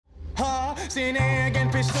sin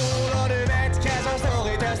egen pistol, och du vet hva som står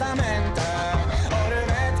i testamentet. Og du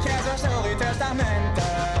vet hva som står i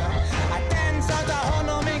testamentet. At den som tar hånd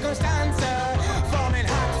om min konstanse, får min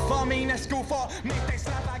hatt, får mine sko, får mitt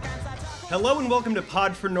ekstravaganza. Hello and welcome to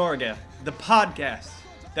Pod for Norge, the podcast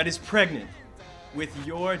that is pregnant with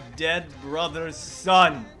your dead brother's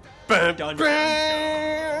son. Dun, dun,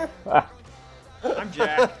 dun. I'm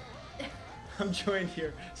Jack. I'm joined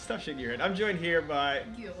here. Stop shaking your head. I'm joined here by.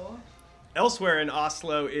 Guro. Elsewhere in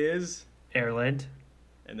Oslo is. Erland.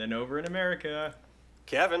 And then over in America.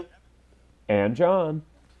 Kevin. And John.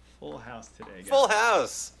 Full house today, guys. Full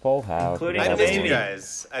house. Full house. Including I the missed baby. you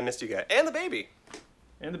guys. And the baby.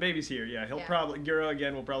 And the baby's here. Yeah, he'll Yeah. probably. Guro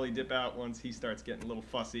again will probably dip out once he starts getting a little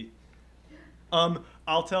fussy. I'm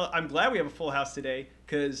glad we have a full house today,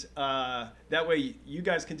 because that way you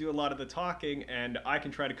guys can do a lot of the talking, and I can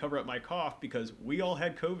try to cover up my cough, because we all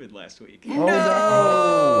had COVID last week.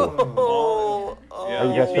 Oh, no. Yeah. Are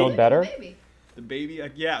you guys feeling better? Baby. The baby,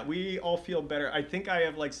 yeah, we all feel better. I think I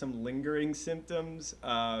have like some lingering symptoms.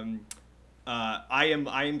 I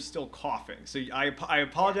am still coughing, so I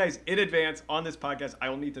apologize in advance on this podcast. I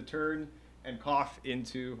will need to turn and cough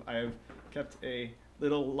into. I have kept a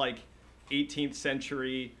little like 18th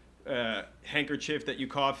century handkerchief that you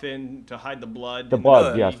cough in to hide the blood. The in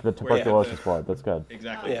blood, baby, yes, the where you have tuberculosis blood. That's good.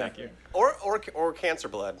 Exactly. Yeah. Thank you. Or cancer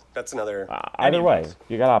blood. That's another. Either way,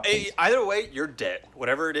 you got options. Hey, either way, you're dead.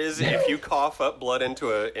 Whatever it is, if you cough up blood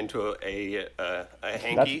into a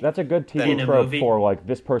hanky. That's a good In TV a trope movie? for like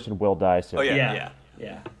this person will die soon. Oh yeah, Yeah. yeah.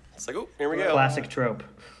 Yeah. It's like, oh, here we go. Classic trope.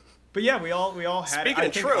 But yeah, we all had. Speaking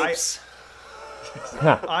of tropes,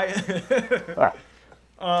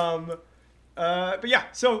 But yeah,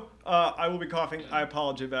 so I will be coughing. I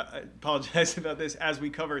apologize about this as we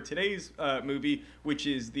cover today's movie, which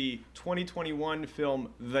is the 2021 film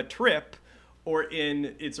The Trip, or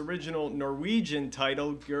in its original Norwegian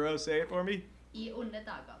title, Guro, say it for me. I onde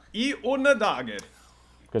dager. I onde dager.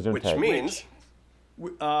 which means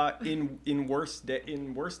In worse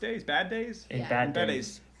days, bad days. In Yeah. bad Bad days.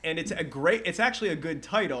 days. And it's actually a good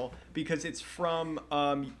title, because it's from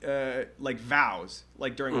like vows,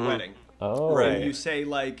 like during a wedding. Oh, Right. And you say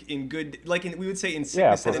like in good, like we would say in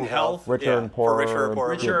sickness and in health. richer Yeah, and for poorer. richer or poorer.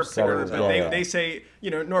 Richer or Groups that poorer, are- but yeah. they say,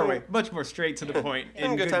 Norway, much more straight to the point,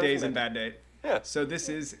 in good good times days and and bad days. Yeah. So this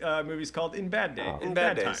is movie's called In Bad Day, In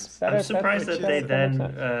Bad Days. Times. I'm surprised that they then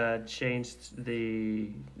makes sense. changed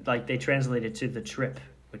they translated to The Trip,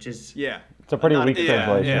 which is Yeah. It's a pretty Not- weak yeah,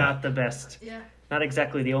 translation. not the best. Yeah. Not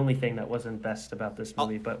exactly the only thing that wasn't best about this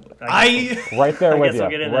movie, but I Right there I with guess you. we'll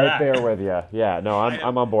get into Right that. there with you. Yeah, no,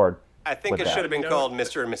 I'm on board. I think with it that. should have been No. called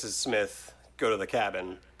Mr. and Mrs. Smith Go to the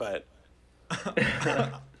Cabin, but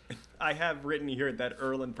I have written here that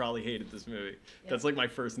Erland probably hated this movie. That's like my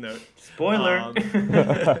first note. spoiler.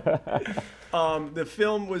 The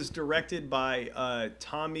film was directed by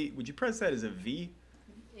Tommy. Would you pronounce that as a V?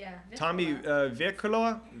 Yeah. Tommy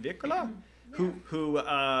Wirkola, who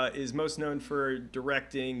is most known for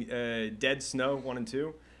directing Dead Snow 1 and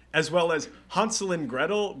 2, as well as Hansel and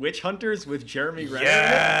Gretel, Witch Hunters with Jeremy Renner.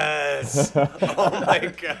 yes! Oh my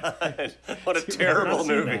god, what a terrible seen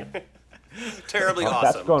movie! that. Terribly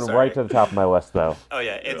awesome. That's going Sorry. right to the top of my list, though. Oh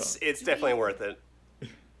yeah, it's definitely worth it.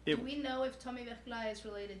 Do we know if Tommy Wirkola is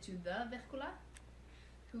related to the Wirkola,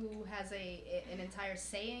 who has an entire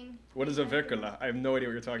saying? What is a Wirkola? I have no idea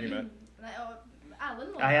what you're talking about.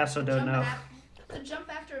 Erlend må I also don't know. To jump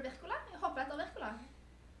after Wirkola? Hoppe etter Wirkola?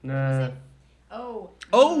 Nah.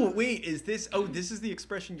 Oh wait, this is the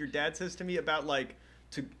expression your dad says to me about like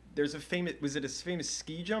there's a famous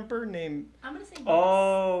ski jumper named. I'm gonna say yes.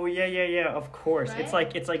 Oh yeah, of course. It's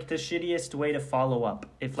Right? like the shittiest way to follow up.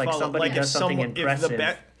 If like Follow- somebody like, does if something someone-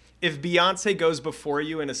 impressive. If Beyonce goes before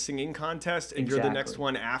you in a singing contest and you're the Exactly. next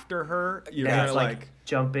one after her, you're then kind it's of like like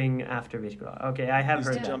jumping after Wirkola. Okay, I have used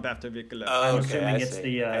heard to that. jump after Wirkola. Oh, I'm okay, assuming I it's see,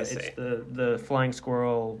 the I see. it's the flying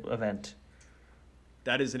squirrel event.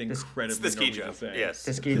 That is an incredibly It's the ski Norwegian jump. saying. Yes.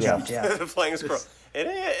 The ski Yeah. jump, yeah. The flying squirrel.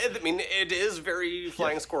 It is very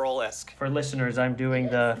flying squirrel-esque. For listeners, I'm doing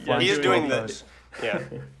the flying He is squirrel doing the. pose. Yeah.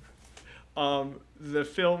 The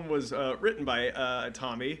film was written by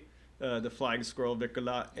Tommy, the Flying Squirrel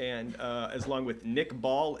Wirkola, and as along with Nick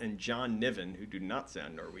Ball and John Niven, who do not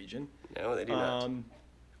sound Norwegian. No, they do not.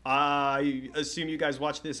 I assume you guys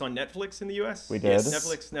watched this on Netflix in the U.S.? We did.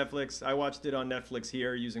 Yes. Netflix. I watched it on Netflix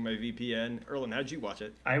here using my VPN. Erlen, how'd you watch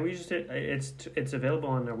it? I used it. It's available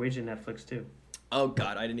on Norwegian Netflix too. Oh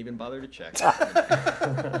God, I didn't even bother to check.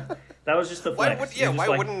 That was just the Why flex. would- You're yeah, just why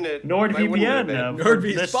like, wouldn't it- NordVPN. why wouldn't it have been? for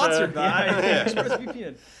NordVPN this, sponsored by yeah.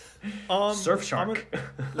 ExpressVPN. Surfshark.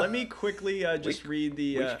 Let me quickly just read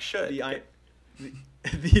the we should.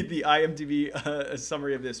 the IMDb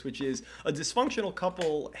summary of this, which is a dysfunctional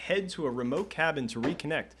couple head to a remote cabin to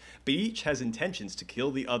reconnect, but each has intentions to kill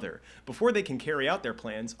the other. Before they can carry out their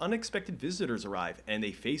plans, unexpected visitors arrive, and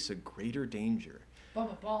they face a greater danger. Bum,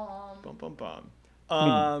 bum, bum. Bum, bum,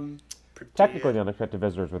 bum. Technically, the unexpected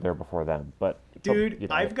visitors were there before them, but Dude, you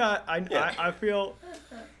know, I feel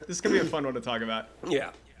this is gonna be a fun one to talk about.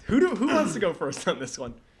 Yeah. Who wants to go first on this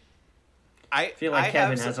one? I feel like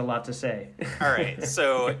Kevin have has a lot to say. All right,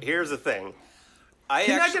 so here's the thing.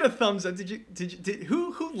 Can I get a thumbs up?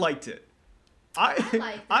 Who liked it?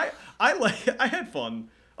 I liked it. I had fun.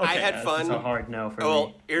 I Okay. had It's fun. a hard no for Well,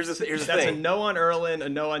 me. here's the That's a thing. no on Erlen, a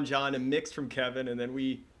no on John, a mix from Kevin, and then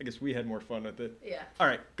I guess we had more fun with it. Yeah. All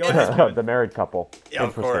right, go ahead. the married couple. Yeah,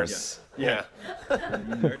 of Interesting. course. Yeah.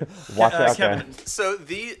 Watch out, Kevin. guys.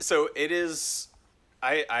 So it is.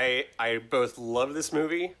 I both love this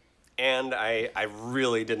movie, and I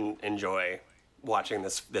really didn't enjoy watching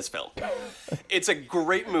this film. It's a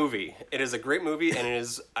great movie. It is a great movie, and it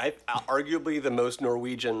is arguably the most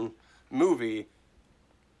Norwegian movie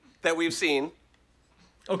that we've seen.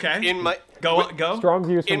 Okay. In my go. Strong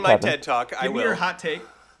views from in my Kevin. TED Talk, I Give me will. your hot take.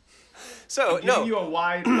 So I'm no, giving you a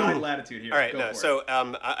wide latitude here. all right, Go no. for So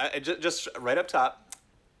it. just right up top,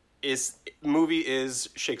 movie is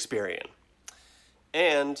Shakespearean,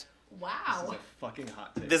 and Wow. Fucking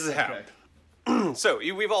hot take. this is how. Okay. So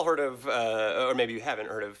we've all heard of, or maybe you haven't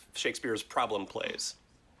heard of Shakespeare's problem plays.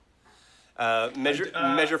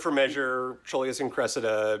 Measure for Measure, Troilus and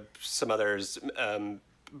Cressida, some others.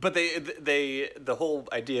 But the whole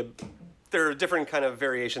idea, there are different kind of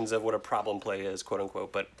variations of what a problem play is, quote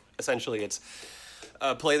unquote. But essentially, it's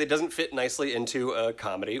a play that doesn't fit nicely into a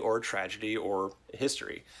comedy or a tragedy or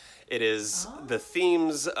history. It is the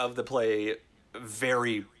themes of the play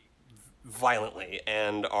vary violently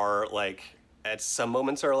and are like at some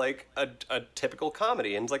moments are like a typical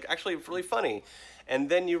comedy and it's like actually really funny, and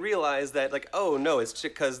then you realize that like, oh no, it's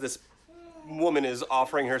because this woman is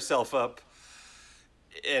offering herself up,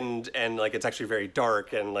 and like it's actually very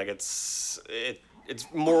dark and like it's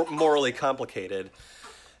more morally complicated.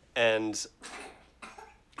 And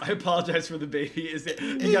I apologize for the baby. Is it?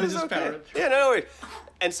 You gotta just power it. Yeah, no.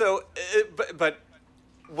 And so, but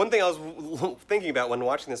one thing I was thinking about when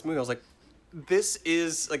watching this movie, I was like, this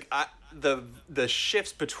is like the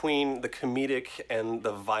shifts between the comedic and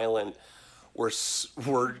the violent were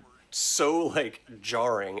so like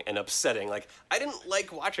jarring and upsetting. Like I didn't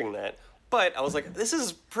like watching that, but I was like, this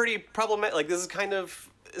is pretty problematic. Like this is kind of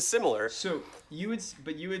similar. So you would.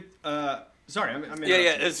 Sorry, I'm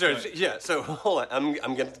Yeah. So hold on, I'm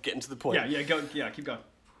gonna get into the point. Yeah. Go. Yeah. Keep going.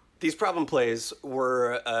 These problem plays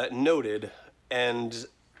were noted and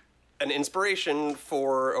an inspiration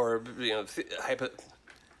for, or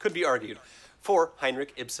could be argued, for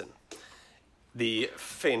Heinrich Ibsen, the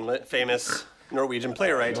famous Norwegian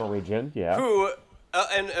playwright, Norwegian, yeah. who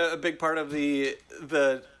and a big part of the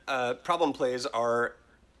problem plays are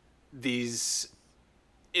these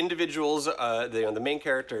individuals, the main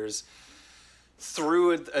characters,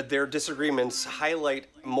 through their disagreements, highlight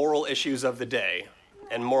moral issues of the day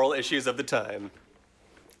and moral issues of the time.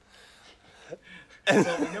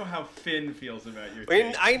 Well, we know how Finn feels about your. I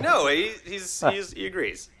mean, I know he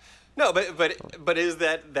agrees. No, but is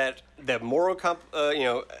that moral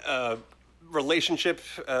relationship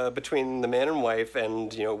between the man and wife,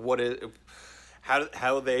 and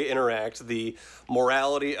how they interact, the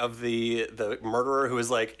morality of the murderer who is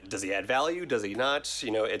like, does he add value? Does he not?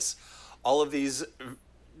 It's all of these,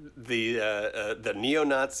 the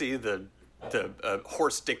neo-Nazi, the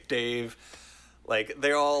horse Dick Dave, like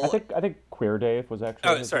they're all. I think Queer Dave was actually.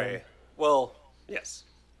 Oh, his sorry. name. Well, yes,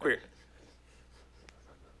 queer.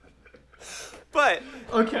 But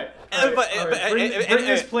Okay. But- Bring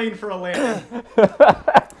this plane for a landing.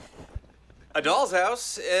 A Doll's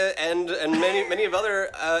House and many of other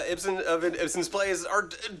Ibsen's plays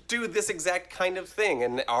do this exact kind of thing,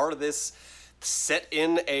 and are this set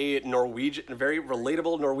in a very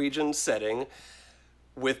relatable Norwegian setting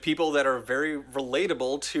with people that are very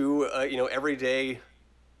relatable to everyday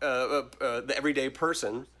the everyday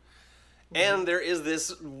person. And there is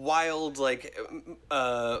this wild, like,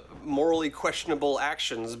 morally questionable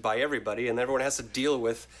actions by everybody, and everyone has to deal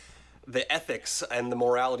with the ethics and the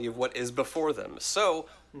morality of what is before them. So,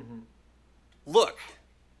 look,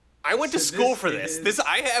 I went to school for this.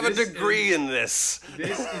 I have a degree in this.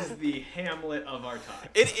 This is the Hamlet of our time.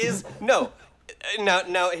 It is no.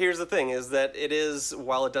 Now here's the thing: is that it is,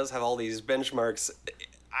 while it does have all these benchmarks,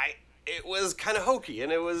 it was kind of hokey,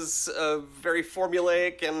 and it was very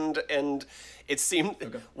formulaic, and it seemed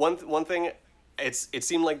one thing. It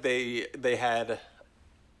seemed like they had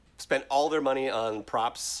spent all their money on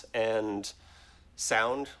props and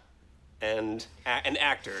sound and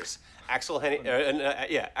actors. Axel Henny,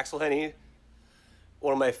 Axel Henny,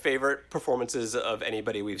 one of my favorite performances of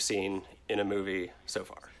anybody we've seen in a movie so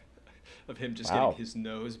far. Of him just Wow. getting his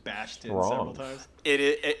nose bashed in Strong. several times.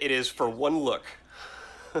 It is for one look.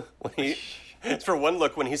 It's for one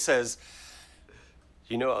look when he says,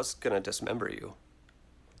 "You know, I was gonna dismember you."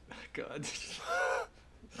 God.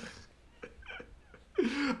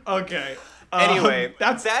 Okay. Anyway,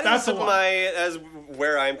 that's that's a lot. that's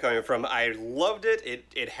where I'm coming from. I loved it.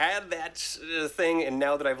 It had that thing, and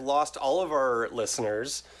now that I've lost all of our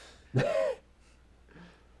listeners,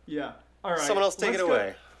 Yeah. All right. someone else take let's it go.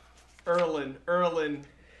 away. Erlen.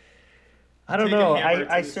 I don't Take a know. hammer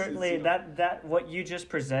to I this, certainly that what you just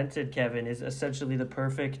presented, Kevin, is essentially the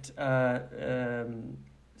perfect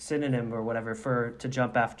synonym or whatever to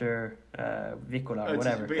jump after Vicola or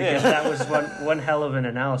whatever. yeah. Because that was one hell of an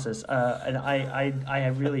analysis, and I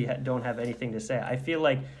really don't have anything to say. I feel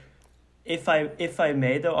like if I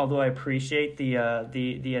may though, although I appreciate the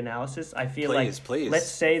analysis, I feel Please. let's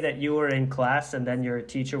say that you were in class and then your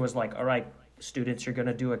teacher was like, "All right, students, you're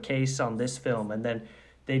gonna do a case on this film," and then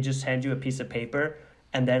they just hand you a piece of paper,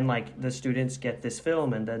 and then like the students get this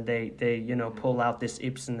film, and then they pull out this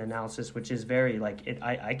Ibsen analysis, which is very like it.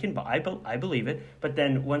 I believe it, but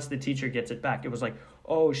then once the teacher gets it back, it was like,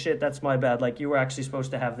 oh shit, that's my bad. Like you were actually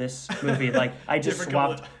supposed to have this movie. Like I just Different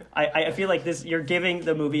swapped. color. I feel like this. You're giving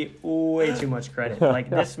the movie way too much credit. Like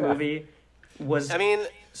this movie was. I mean,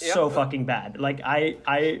 So yep. fucking bad. Like I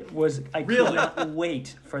Really? could not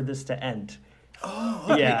wait for this to end. Oh,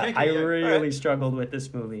 okay, Yeah, okay, I yeah. really struggled with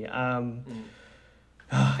this movie. And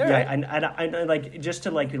like just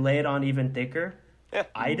to like lay it on even thicker. Yeah.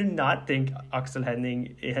 I did not think Axel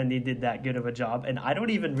Henning did that good of a job, and I don't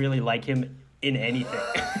even really like him in anything.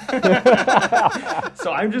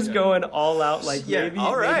 So I'm just going all out. Like Yeah,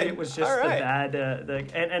 maybe it was just all the right. bad.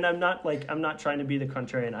 And I'm not trying to be the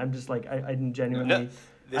contrarian. I'm just like I genuinely. No,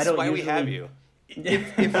 this I is don't why we usually- have you.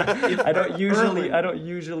 I don't Erlen-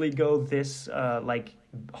 usually go this like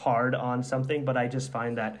hard on something, but I just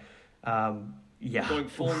find that Going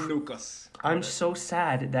full Nukas. I'm so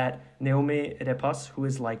sad that Naomi Repas, who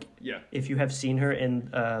is like, Yeah. if you have seen her in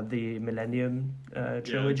the Millennium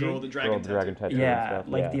trilogy, Girl with the Girl Dragon with the Dragon Tattoo. Tattoo and yeah, stuff,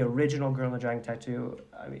 like yeah. the original Girl in the Dragon Tattoo.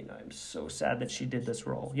 I mean, I'm so sad that she did this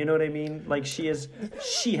role. You know what I mean? Like she has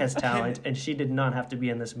talent, and she did not have to be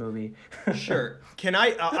in this movie. Sure. Can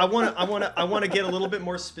I want to get a little bit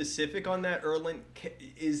more specific on that, Erlen.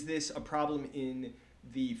 Is this a problem in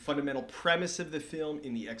the fundamental premise of the film,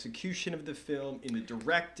 in the execution of the film, in the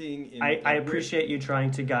directing? I appreciate you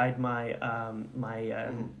trying to guide my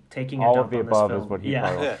taking a All dump of the on this above film. is what he yeah.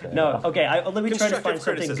 probably would say. No, okay. Let me try to Constructive find something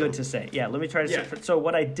criticism. good to say. Yeah, let me try to Yeah. say. So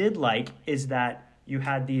what I did like is that you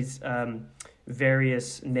had these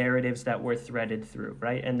various narratives that were threaded through,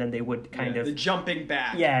 right? And then they would kind of the jumping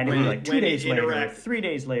back. yeah, and it would be when- like 2 when it days later, interact- 3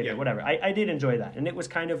 days later, Yeah. whatever. I did enjoy that, and it was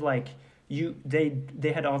kind of like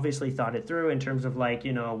they had obviously thought it through in terms of like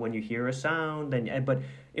when you hear a sound, but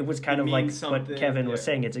it was kind It of like means what something, Kevin was yeah.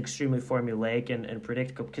 saying. It's extremely formulaic and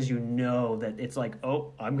predictable because that it's like,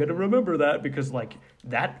 oh, I'm gonna remember that because like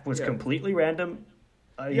that was Yeah. completely random.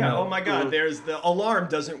 Yeah. Oh my God. There's the alarm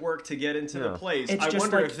doesn't work to get into the Yeah. place. It's I just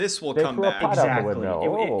wonder like- if this will They come threw a back. pot out the Exactly.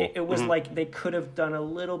 window. It was like they could have done a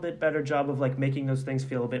little bit better job of like making those things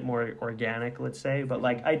feel a bit more organic, let's say. But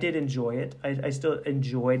like I did enjoy it. I still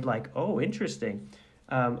enjoyed like, oh, interesting.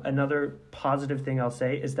 Another positive thing I'll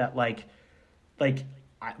say is that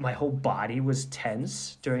my whole body was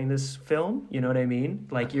tense during this film. You know what I mean?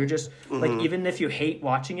 Like you're just like even if you hate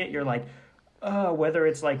watching it, you're like, whether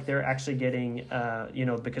it's like they're actually getting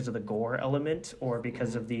because of the gore element or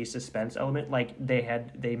because of the suspense element, like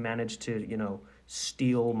they managed to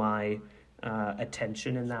steal my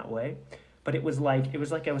attention in that way. But it was like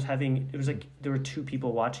there were two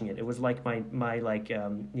people watching it. It was like my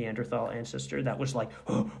Neanderthal ancestor that was like,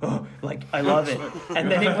 like I love it, and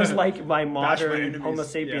then it was like my modern enemies, Homo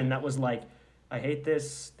sapien yeah. that was like, I hate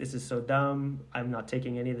this. This is so dumb. I'm not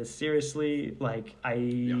taking any of this seriously. Like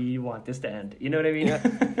I want this to end. You know what I mean?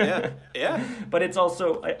 Yeah. But it's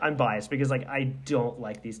also I'm biased because like I don't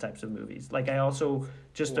like these types of movies. Like I also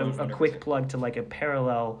just a 100%. quick plug to like a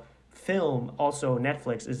parallel film also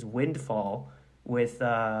Netflix is Windfall with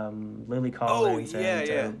Lily Collins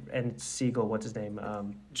and Siegel. What's his name?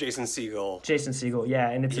 Jason Segel. Jason Segel. Yeah,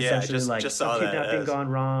 and it's Yeah, essentially just like saw a that, kidnapping yes. gone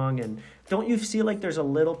wrong, and don't you feel like there's a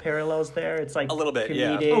little parallels there? It's like A little bit,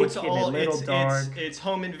 yeah. comedic Oh, it's and all a little dark. it's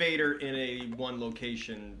Home Invader in a one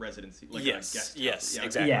location residency. Like Yes, a guest yes, house. Yeah.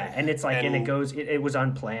 exactly. Yeah, and it's like, and it And- goes, it was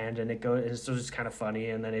unplanned, and it goes, it's just kind of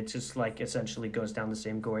funny, and then it just like essentially goes down the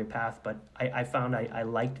same gory path. But I found I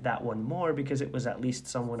liked that one more because it was at least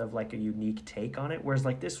somewhat of like a unique take on it. Whereas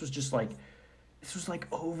like this was just like, this was like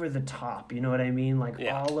over the top, you know what I mean? Like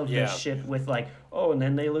Yeah, all of yeah. this shit with like, oh, and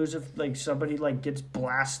then they lose if like somebody like gets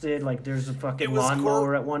blasted, like there's a fucking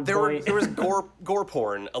lawnmower at one there point. there was gore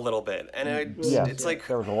porn a little bit, and Yes, it's like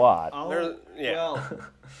there was a lot. Oh, yeah. well,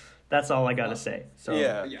 That's all I gotta say. So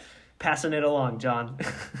yeah. yeah. passing it along, John.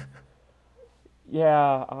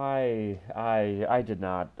 Yeah, I did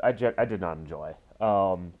not I did not enjoy.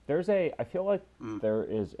 I feel like there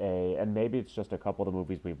is and maybe it's just a couple of the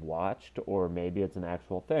movies we've watched, or maybe it's an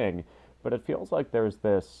actual thing, but it feels like there's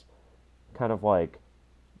this kind of like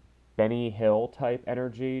Benny Hill type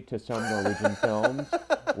energy to some Norwegian films,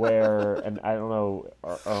 where, and I don't know,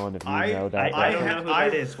 Erlen, if you know that. I don't I- know who I-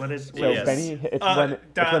 that is. What is? So Yes. Benny, it's when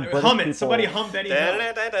British hum it. people, Somebody hum Benny Hill.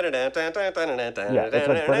 yeah, it's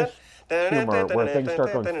like British humor where things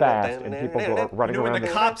start going fast and people go running You know when around.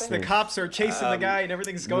 the cops are chasing the guy and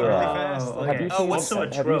everything's going really yeah. fast. Oh, Like, okay. Have you Oh, seen, what's so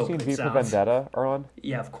a have trope, you seen it V for sounds. Vendetta, Erlen?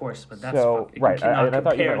 Yeah, of course, but that's So, fucking, right, you cannot and I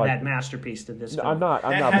thought you compare meant, like- that masterpiece to this No, film. I'm not.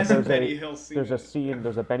 That But has a there's Benny Hill scene there's a in it. scene.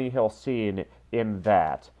 There's a Benny Hill scene in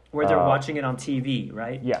that. Where they're watching it on TV,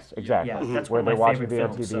 right? Yes, exactly. Yeah, that's Where one of they're my watching favorite the on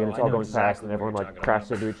films, TV so and it's I all know going exactly fast and what everyone you're like talking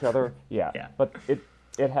crashes about. into each other. Yeah. Yeah. But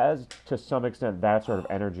it has to some extent that sort of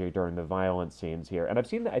energy during the violent scenes here, and I've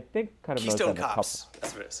seen that. I think kind of noticed that Keystone in a Cops.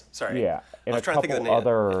 That's what it is. Sorry. yeah, in I a was trying to think of couple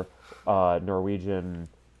the name. other Norwegian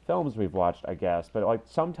films we've watched, I guess. But like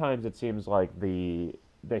sometimes it seems like the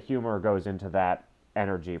humor goes into that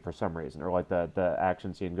energy for some reason, or like the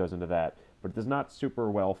action scene goes into that, but it does not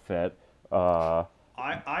super well fit.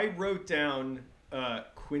 I wrote down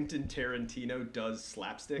Quentin Tarantino does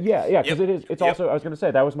slapstick. Yeah, because Yep. it's Yep. also, I was going to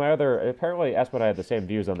say, that was my other, apparently Esp and I had the same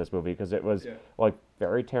views on this movie, because it was, Yeah. like,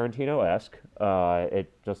 very Tarantino-esque. It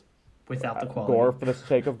just, Without the quality. gore for the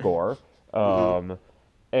sake of gore.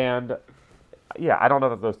 And, yeah, I don't know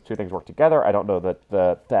that those two things work together. I don't know that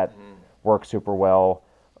that works super well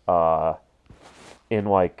in,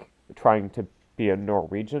 like, trying to be a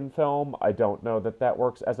Norwegian film. I don't know that that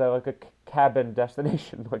works as a cabin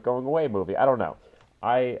destination, like, going away movie. I don't know.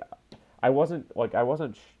 I wasn't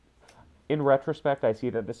in retrospect, I see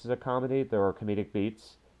that this is a comedy. There are comedic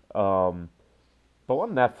beats, but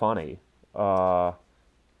wasn't that funny. I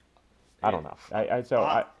don't know.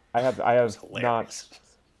 I have Hilarious. not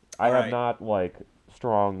I have Alright. not like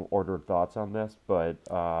strong ordered thoughts on this, but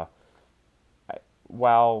yeah,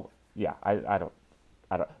 I don't.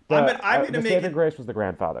 I'm gonna the make saving it- grace was the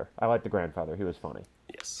grandfather. I like the grandfather. He was funny.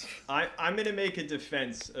 Yes. I'm gonna make a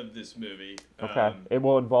defense of this movie. Okay, it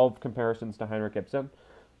will involve comparisons to Heinrich Ibsen.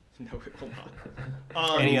 No, it will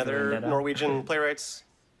not. Any for other Vendetta. Norwegian playwrights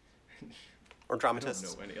or I don't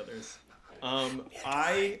dramatists? know any others.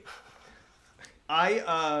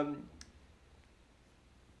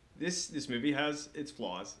 This movie has its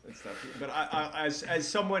flaws. It's not, but as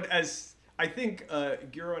someone as I think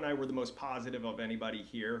Guro and I were the most positive of anybody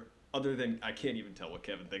here. Other than I can't even tell what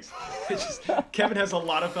Kevin thinks. It's just Kevin has a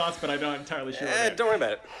lot of thoughts, but I'm not entirely sure. what they are. Don't worry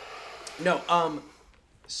about it. No.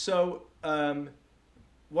 So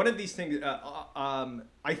one of these things,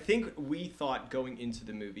 I think we thought going into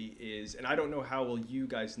the movie is, and I don't know how well you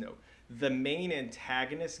guys know, the main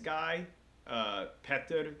antagonist guy,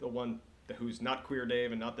 Petter, the one who's not Queer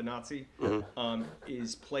Dave and not the Nazi,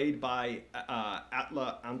 is played by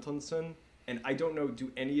Atle Antonsen. And I don't know, do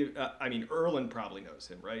any of, I mean, Erlen probably knows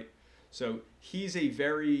him, right? So he's a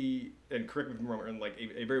very, and correct me if I'm wrong, like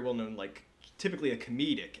a very well-known, like typically a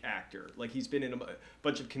comedic actor. Like he's been in a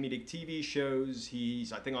bunch of comedic TV shows.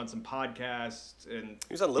 He's, I think, on some podcasts, and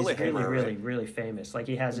He was on He's Lilyhammer. really, right? really famous. Like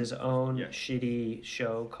he has his own Yeah. shitty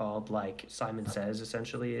show called like Simon Says.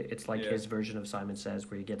 Essentially, it's like Yeah. his version of Simon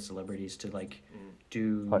Says, where he gets celebrities to like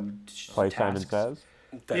do Play Simon tasks. Says.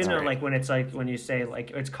 That's You know, great. like when it's like when you say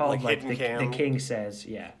like it's called Like like, Hidden the Cam. King Says,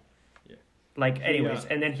 yeah. Yeah. Like anyways,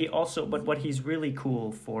 Yeah. and then he also, but what he's really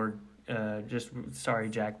cool for, just sorry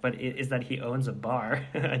Jack, but is that he owns a bar.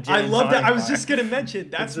 A gin I and love that. tonic I was bar. just gonna mention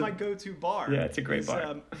that's It's a- my go-to bar. Yeah, it's a great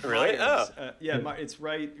bar. Really? Myers. Oh. Yeah, it's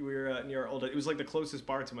right. We're near our old. It was like the closest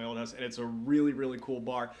bar to my old house, and it's a really, really cool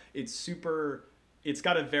bar. It's super. It's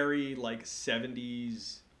got a very like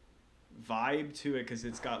 '70s vibe to it because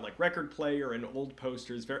it's got like record player and old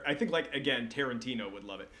posters. Very, I think like again Tarantino would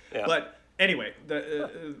love it. Yeah. But anyway,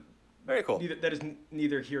 the Very cool. that is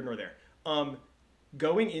neither here nor there.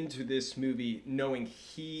 Going into this movie knowing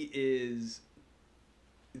he is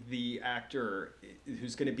the actor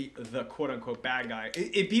who's going to be the quote unquote bad guy.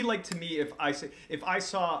 It'd be like to me if I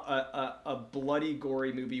saw a bloody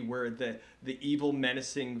gory movie where the evil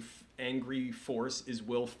menacing angry force is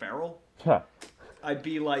Will Ferrell. Huh. I'd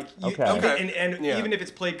be like, Okay. and Yeah. even if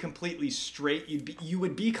it's played completely straight, you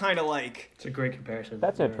would be kind of like, It's a great comparison.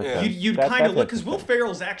 That's Yeah. interesting. you'd That- kind of that's look, because Will interesting.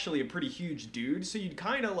 Ferrell's actually a pretty huge dude, so you'd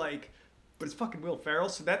kind of like, but it's fucking Will Ferrell.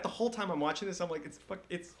 So that the whole time I'm watching this, I'm like, it's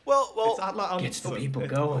Well, it's Gets the people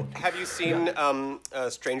going. have you seen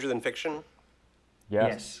Stranger Than Fiction?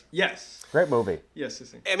 Yes. Yes, Great movie. yes.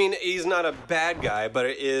 I mean, he's not a bad guy, but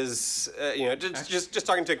it is just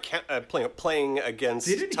talking to playing against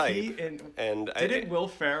Didn't type. he and didn't Will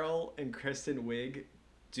Ferrell and Kristen Wiig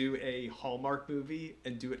do a Hallmark movie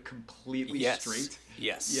and do it completely yes, straight?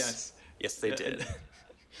 yes, they Yeah, did. and-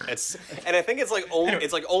 And I think it's like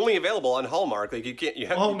only available on Hallmark. Like you can't.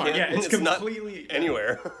 Hallmark, you can't, yeah, it's not completely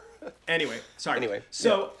anywhere. Anyway, sorry. Anyway,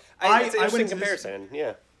 so yeah. It's an I interesting went into this, comparison.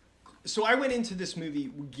 Yeah. so I went into this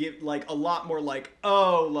movie like a lot more like,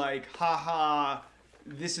 haha,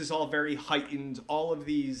 this is all very heightened. All of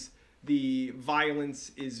the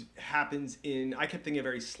violence happens in, I kept thinking a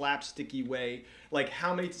very slapsticky way. Like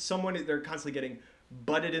how many they're constantly getting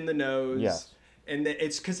butted in the nose. Yes. And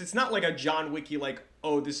it's because it's not like a John Wicky like,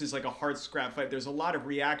 oh, this is like a hard scrap fight. There's a lot of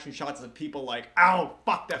reaction shots of people like, ow,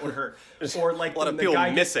 fuck, that would hurt. Or like A lot when of the people guy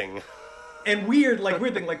missing. and weird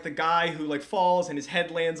thing, like the guy who like falls and his head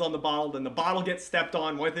lands on the bottle, then the bottle gets stepped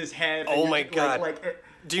on with his head. Oh and my you're just, God.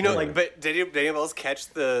 Do you know? like- But did anyone else catch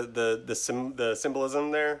the symbolism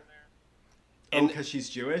there? because she's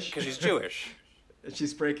Jewish. Because she's Jewish.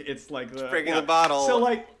 She's breaking. It's like breaking the bottle. So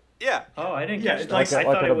like, Yeah. Oh, I didn't Yeah, catch it's that. like-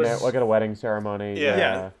 I thought it was. Like at a wedding ceremony. Yeah.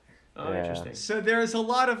 Yeah. Oh, Yeah. interesting. so there's a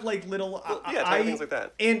lot of like little. yeah, tiny things like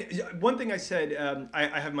that. And one thing I said, I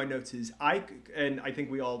have my notes is I think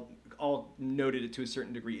we all noted it to a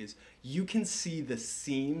certain degree is you can see the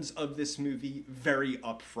seams of this movie very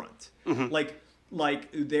upfront. Mm-hmm.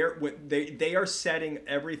 Like they are setting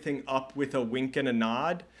everything up with a wink and a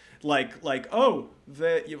nod. Like oh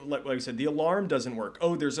like I said, the alarm doesn't work.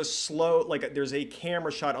 Oh, there's a slow there's a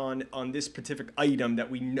camera shot on this specific item that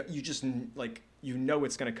we know, you just like you know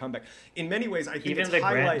it's going to come back. In many ways, I think Even it's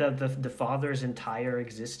the father's entire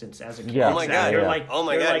existence as a kid. Yeah. Oh my God, You're yeah. like, Oh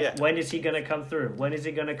my you're God, like, yeah. when is he gonna come through? When is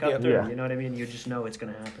he gonna come Yep. through? Yeah. You know what I mean? You just know it's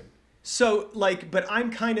gonna happen. So, but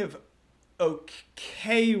I'm kind of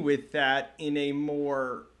okay with that in a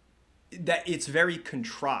more, that it's very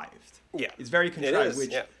contrived. Yeah. It's very contrived, is,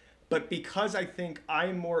 yeah. but because I think I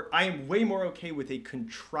am way more okay with a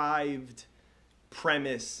contrived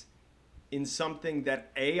premise in something that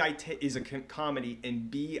I take is a comedy and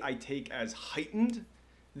B, I take as heightened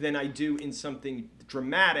than I do in something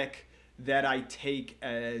dramatic that I take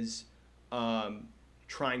as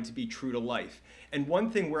trying to be true to life. And one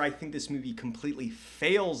thing where I think this movie completely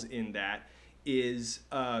fails in that is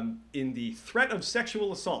in the threat of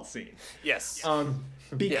sexual assault scene. Yes.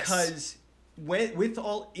 Because with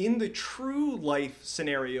all in the true life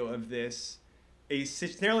scenario of this, a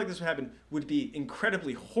scenario like this would be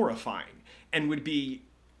incredibly horrifying and would be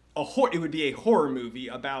it would be a horror movie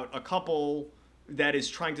about a couple that is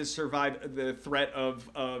trying to survive the threat of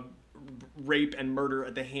rape and murder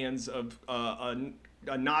at the hands of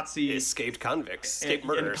a Nazi Escaped convicts. and, Escaped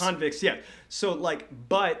murderers. and convicts. Yeah. So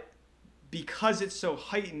but because it's so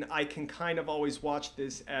heightened, I can kind of always watch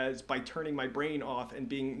this as by turning my brain off and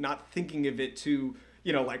not thinking of it to,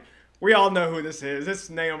 we all know who this is. It's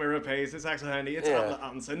Naomi Rapace. It's Axel Hendy. It's Yeah. Atla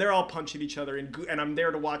Atkinson. They're all punching each other, and I'm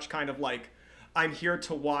there to watch I'm here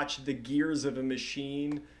to watch the gears of a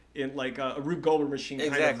machine in like a Rube Goldberg machine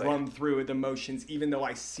kind of Exactly. run through the motions, even though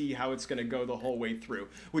I see how it's going to go the whole way through,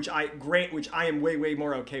 which I am way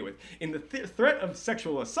more okay with. In the threat of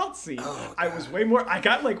sexual assault scene, I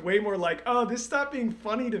got way more like, oh, this stopped being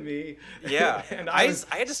funny to me. Yeah. and I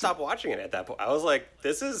had to stop watching it at that point. I was like,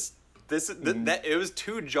 this is that it was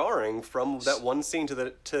too jarring from that one scene to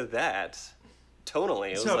that tonally.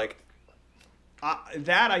 It was So- like,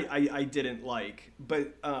 that I didn't like,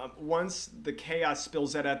 but once the chaos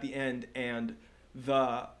spills out at the end and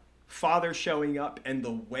the father showing up and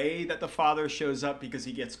the way that the father shows up because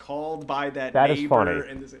he gets called by that That is neighbor funny.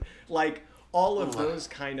 and this, all of those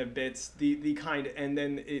kind of bits, the kind, and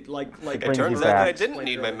then it like it brings turns you out that I back. didn't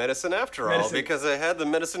need my medicine after all Medicine. because I had the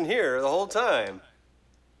medicine here the whole time.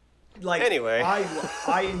 Anyway.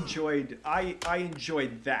 I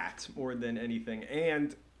enjoyed that more than anything,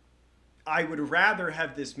 and I would rather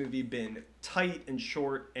have this movie been tight and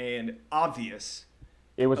short and obvious.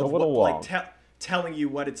 It was a of little what- long. telling you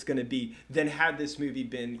what it's going to be, than had this movie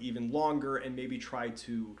been even longer and maybe try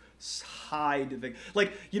to hide the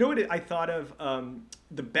like. You know what I thought of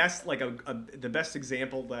the best like the best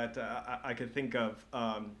example that I could think of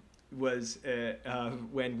was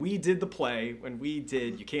when we did the play, when we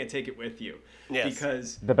did You Can't Take It With You. Yes.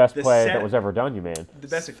 Because The best play set- that was ever done, you mean? the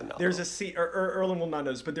best. Phenomenal. There's a scene. Erlen will not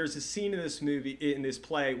know this, but there's a scene in this movie, in this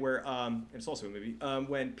play, where it's also a movie,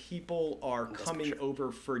 when people are coming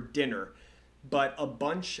over for dinner, but a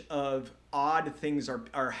bunch of odd things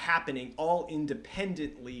are happening all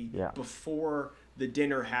independently Yeah. before the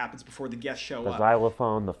dinner happens, before the guests show The up.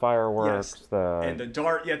 xylophone, the fireworks, Yes. the And the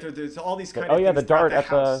dart. Yeah, there's all these kind oh of yeah, things the dart throughout at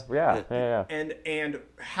house. the yeah. And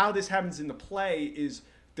how this happens in the play is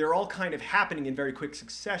they're all kind of happening in very quick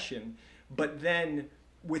succession, but then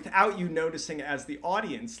without you noticing as the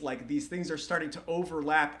audience, like these things are starting to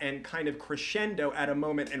overlap and kind of crescendo at a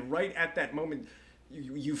moment, and right at that moment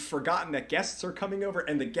you've forgotten that guests are coming over,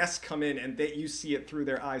 and the guests come in and you see it through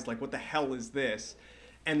their eyes, like, what the hell is this?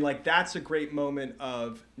 And like that's a great moment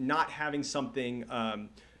of not having something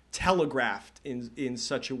telegraphed in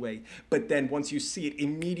such a way, but then once you see it,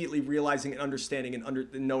 immediately realizing and understanding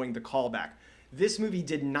and knowing the callback. This movie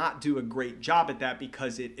did not do a great job at that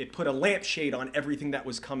because it put a lampshade on everything that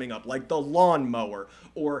was coming up, like the lawnmower,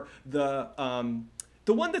 or the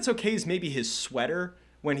one that's okay is maybe his sweater,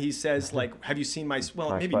 when he says, like, have you seen my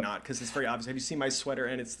maybe sweat- not, because it's very obvious. Have you seen my sweater?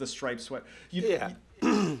 And it's the striped sweater. Yeah.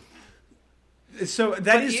 So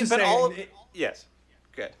that is to say, yes.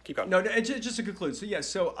 Good. Keep going. no, just to conclude. So yeah,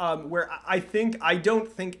 so where I don't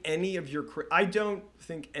think any of your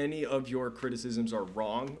criticisms are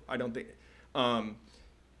wrong. I don't think,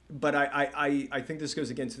 but I think this goes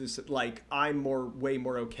against this. Like, I'm way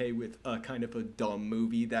more okay with kind of a dumb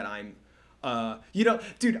movie that I'm.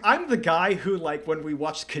 Dude, I'm the guy who, like, when we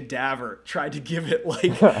watched Cadaver, tried to give it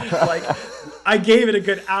like I gave it a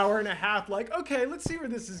good hour and a half. Like, okay, let's see where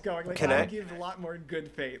this is going. Like, I give a lot more in good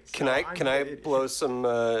faith. So Can I blow some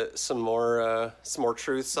more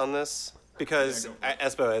truths on this? Because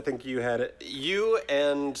Espo, I think you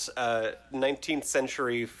and 19th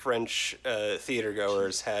century French theater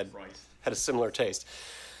goers had a similar taste.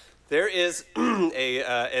 There is hear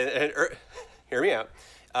me out.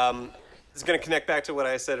 It's going to connect back to what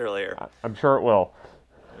I said earlier. I'm sure it will.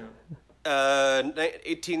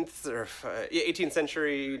 18th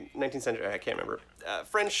century, 19th century, I can't remember.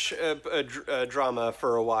 French drama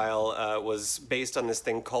for a while was based on this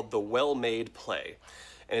thing called the well-made play.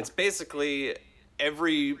 And it's basically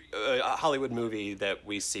every Hollywood movie that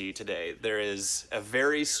we see today. There is a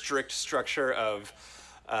very strict structure of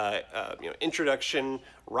introduction,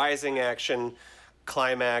 rising action,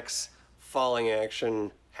 climax, falling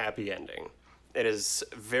action, happy ending. It is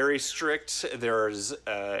very strict. There's,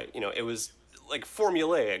 it was like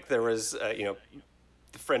formulaic. There was, the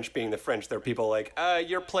French being the French, there are people like,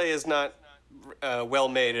 your play is not well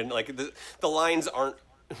made, and like the lines aren't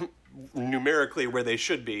numerically where they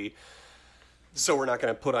should be, so we're not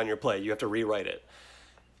going to put on your play. You have to rewrite it.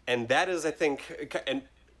 And that is, I think, and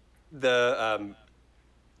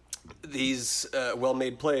these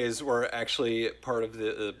well-made plays were actually part of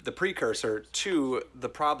the precursor to the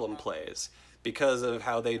problem plays, because of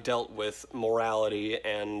how they dealt with morality,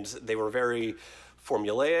 and they were very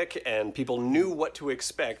formulaic, and people knew what to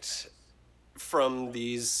expect from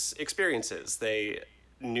these experiences. They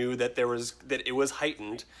knew that it was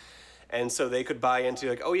heightened, and so they could buy into,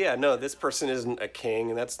 like, oh yeah, no, this person isn't a king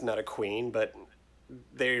and that's not a queen, but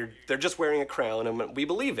they're just wearing a crown, and we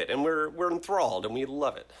believe it, and we're enthralled, and we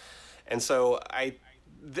love it. And so I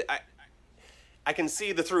can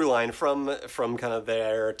see the through line from kind of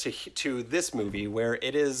there to this movie, where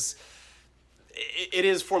it is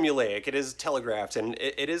formulaic, it is telegraphed, and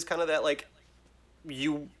it is kind of that, like,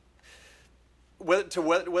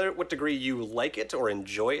 what degree you like it or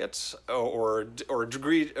enjoy it, or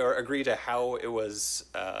agree to how it was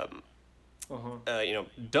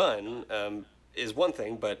done, is one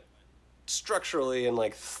thing, but structurally and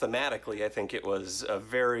like thematically, I think it was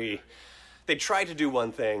they tried to do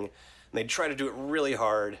one thing, and they tried to do it really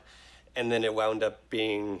hard, and then it wound up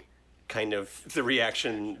being kind of the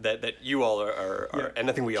reaction that you all are and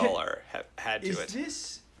I think we all have had to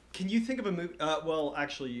it. Can you think of a movie? Well,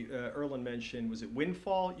 actually, Erlen mentioned, was it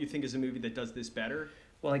Windfall? You think is a movie that does this better?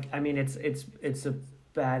 Well, like, I mean, it's a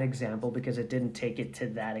bad example because it didn't take it to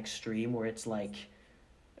that extreme where it's like,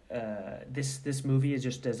 this movie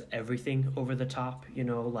just does everything over the top,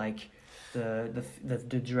 like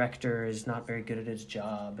the director is not very good at his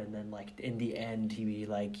job, and then like in the end he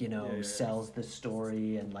sells the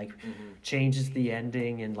story and like changes the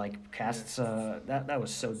ending and like casts that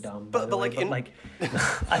was so dumb. I will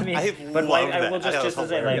just to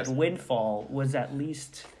say, like, Windfall was at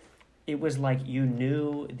least, it was like you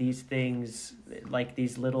knew these things, like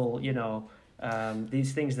these little,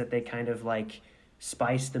 these things that they kind of like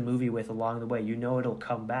spice the movie with along the way. You know it'll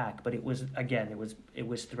come back, but it was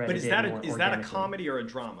threaded But is in that more is that a organically. comedy or a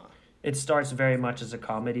drama? It starts very much as a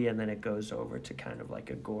comedy, and then it goes over to kind of like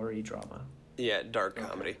a gory drama. Yeah, dark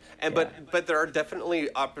comedy. And Yeah. but there are definitely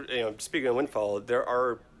speaking of Windfall,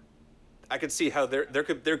 I could see how there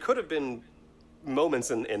could have been moments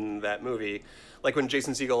in that movie, like when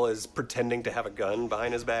Jason Segel is pretending to have a gun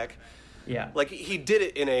behind his back. Yeah. Like he did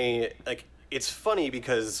it in a like it's funny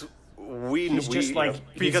because He's just like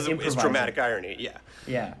because he's it's improvising. dramatic irony. Yeah.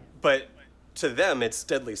 Yeah. But to them it's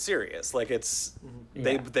deadly serious. Like it's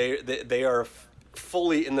Yeah. they are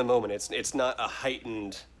fully in the moment. It's not a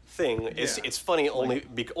heightened thing. It's funny only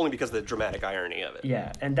because of the dramatic irony of it.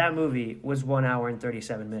 Yeah, and that movie was 1 hour and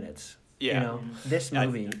 37 minutes. Yeah. This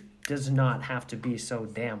movie does not have to be so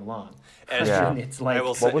damn long. And Yeah. I mean, it's like I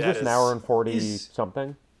will say What was that this, an is- hour and 40 is-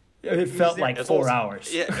 something? it felt like it's 4 almost-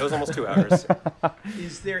 hours. Yeah, it was almost 2 hours.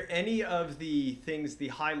 Is there any of the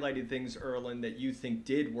highlighted things, Erlen, that you think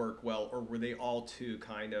did work well, or were they all too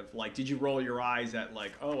kind of like, did you roll your eyes at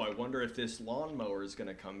like, oh, I wonder if this lawnmower is going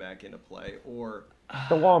to come back into play, or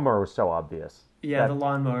The lawnmower was so obvious. Yeah, That- the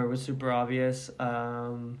lawnmower was super obvious.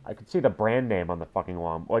 I could see the brand name on the fucking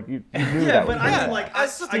lawn. Like you knew yeah, that but was I there. mean, like, I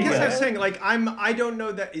guess I'm saying like I don't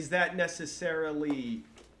know that is that necessarily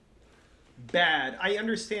bad. I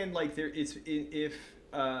understand like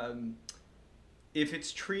if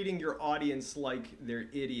it's treating your audience like they're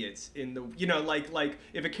idiots in the like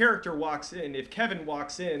if a character walks in, if Kevin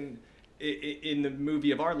walks in the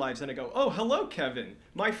movie of our lives and I go, oh, hello, Kevin,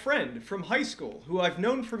 my friend from high school who I've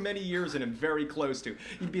known for many years and am very close to,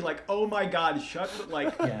 you'd be like, oh my God,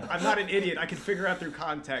 Yeah. I'm not an idiot, I can figure out through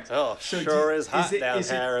context. Oh, So sure is hot it- down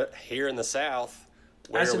is it- here in the South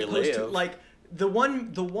where as we opposed live. to like the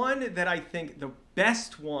one that I think the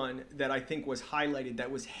best one that I think was highlighted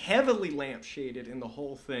that was heavily lampshaded in the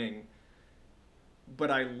whole thing,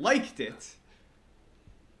 but I liked it,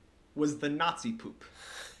 was the Nazi poop.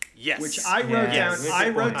 yes. Which I wrote Yes. down. I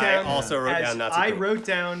wrote down. I also wrote as, down Nazi I poop. wrote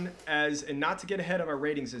down as, and not to get ahead of our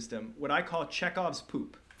rating system, what I call Chekhov's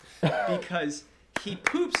poop, because he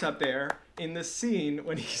poops up there in the scene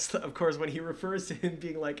when he's, of course, when he refers to him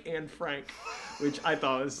being like Anne Frank, which I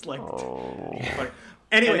thought was like funny.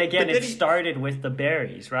 Anyway, And again, but it then he started with the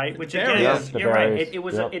berries, right? Which again, berries. Yes, the you're right. berries. It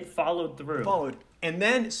was Yep. it followed through. followed. And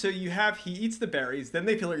then so he eats the berries. Then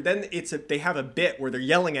they have a bit where they're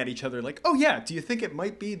yelling at each other like, "Oh yeah, do you think it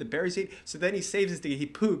might be the berries?" So then he saves his day. He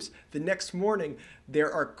poops. The next morning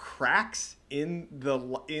there are cracks in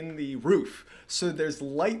the roof. So there's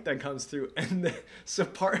light that comes through, and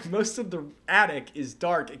most of the attic is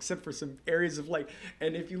dark except for some areas of light.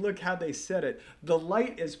 And if you look how they set it, the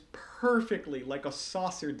light is perfectly like a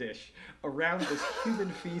saucer dish around this human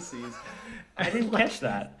feces. I didn't catch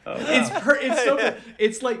that. Oh, wow. It's so good.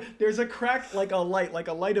 It's like there's a crack like a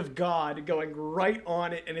light of God going right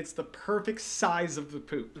on it, and it's the perfect size of the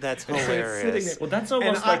poop. That's And so it's sitting hilarious. there. Well, that's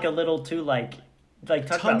almost And like a little too like talk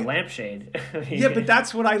Tongue- about lampshade. Yeah, but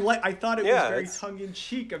that's what I like. I thought it was Yeah, very it's- tongue in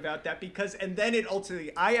cheek about that and then it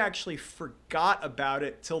ultimately, I actually forgot about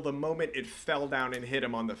it till the moment it fell down and hit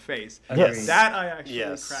him on the face. Agreed. That I actually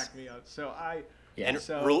Yes. cracked me up. So And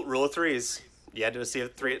so rule of threes. You had to see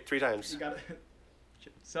it three times. you got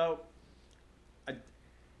so.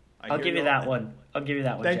 I'll give you that one. I'll give you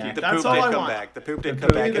that one, Thank you. Jack. The That's poop all did I come want. back. The poop did The come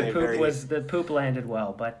back in a very. the poop landed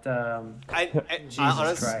well, but I Jesus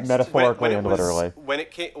honestly, Christ. Metaphorically it and was- literally.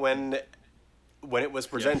 when it was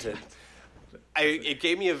presented, it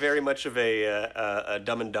gave me a very much of a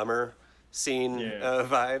Dumb and Dumber scene Yeah.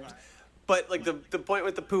 vibe. But like the point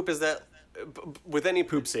with the poop is that with any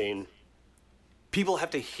poop scene, people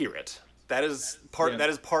have to hear it. That is part. Yeah. That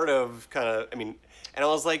is part of kind of. I mean, and I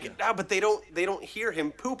was like, no, but they don't hear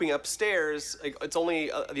him pooping upstairs. Like, it's only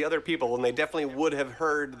the other people, and they definitely would have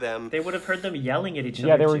heard them. they would have heard them yelling at each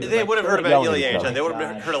Yeah, other. they were- too. They Like, would have heard about yelling yelling at at each each other. They would other.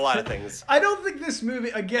 have heard a lot of things. I don't think this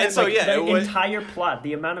movie again. And so, like, yeah, the it was- entire plot,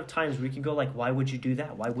 the amount of times we can go like, why would you do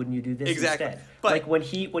that? Why wouldn't you do this Exactly. instead? But- like when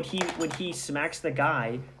he smacks the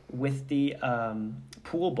guy with the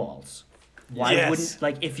pool balls. Why Yes. wouldn't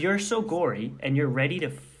like if you're so gory and you're ready to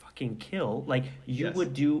fucking kill, like you Yes.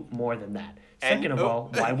 would do more than that. And- Second of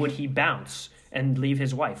all, why would he bounce and leave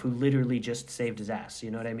his wife who literally just saved his ass?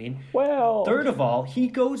 You know what I mean? Well, Third of all, he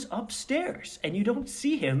goes upstairs and you don't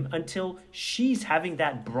see him until she's having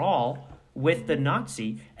that brawl with the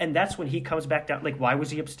Nazi, and that's when he comes back down. Like, why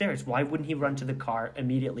was he upstairs? Why wouldn't he run to the car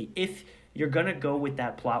immediately? If you're gonna go with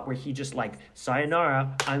that plot where he just like,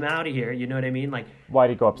 sayonara, I'm out of here. You know what I mean? Like, Why'd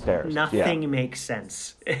he go upstairs? nothing Yeah. makes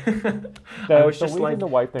sense. I The was just leaving like, the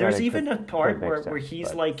wife thing, I there's think, even a could part make where sense, he's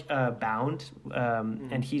but- like bound,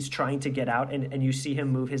 and he's trying to get out, and you see him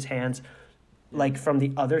move his hands like from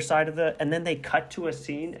the other side of the, and then they cut to a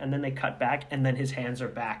scene, and then they cut back, and then his hands are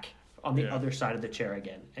back on the Yeah. other side of the chair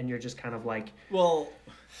again, and you're just kind of like, Well,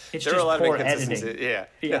 it's There are just a lot of poor inconsistencies. editing. Yeah.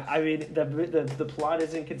 Yeah, I mean the plot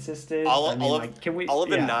is inconsistent. All I mean, of like, can we, all of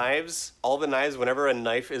the yeah. knives, whenever a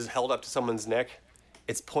knife is held up to someone's neck,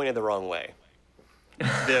 it's pointed the wrong way.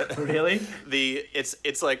 Really?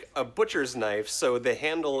 It's like a butcher's knife, so the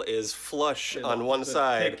handle is flush on one the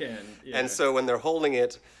side, thick end, yeah. and so when they're holding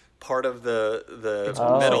it, part of the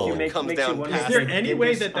almost metal like comes makes you down wonder is past. there They any did way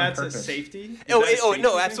this that on that's a purpose. safety? Is Oh, that a oh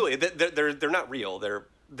no, safety absolutely. They're not real.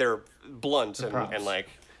 They're blunt and props. like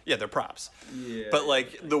yeah, they're props. Yeah, But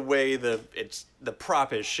like the way the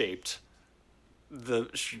prop is shaped,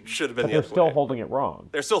 should have been But the they're other still way. holding it wrong.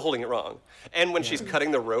 They're still holding it wrong. And when she's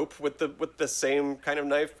cutting the rope with the same kind of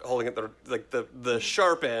knife, holding it the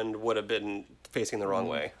sharp end would have been facing the wrong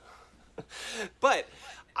way. But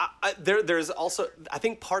there's also, I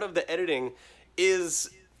think part of the editing is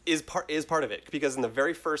part of it, because in the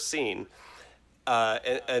very first scene,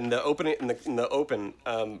 and the opening in the open,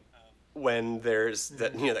 when there's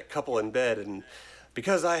that couple in bed, and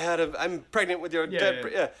because I'm pregnant with your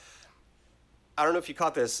Yeah. I don't know if you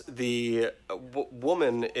caught this. The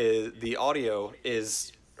woman is the audio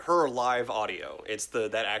is her live audio. It's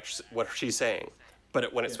that actress, what she's saying.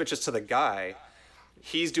 But when it switches to the guy,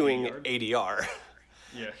 he's doing ADR,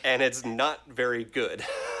 Yeah. and it's not very good.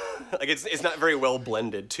 Like it's not very well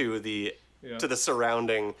blended to the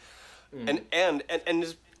surrounding, and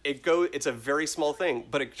it's a very small thing,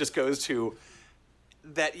 but it just goes to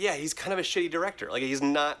that. Yeah, he's kind of a shitty director. Like he's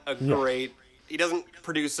not a great. He doesn't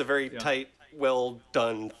produce a very tight, well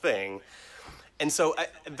done thing, and so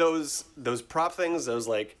those prop things, those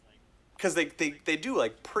like, because they do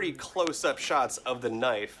like pretty close up shots of the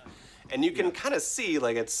knife, and you can kind of see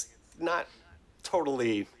like it's not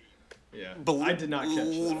totally Yeah. I did not catch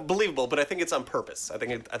that. believable, but I think it's on purpose. I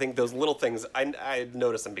think those little things I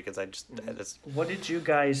noticed them because I just What did you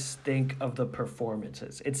guys think of the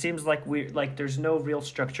performances? It seems like there's no real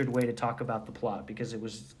structured way to talk about the plot because it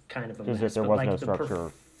was kind of a Because mess. there but was like no the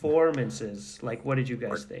structure. performances, like what did you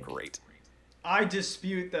guys think? great. I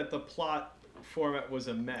dispute that the plot format was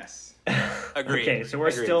a mess. Agreed. Okay, so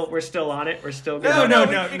we're still on it. We're still No,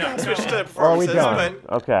 good. we can switch to Oh, we performances, done.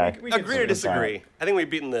 but Okay. we can agree switch or to disagree. I think we've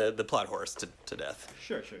beaten the plot horse to death.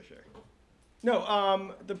 Sure.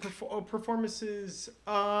 No, the performances.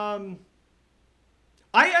 I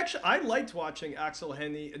liked watching Axel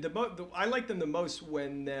Henny. I liked them the most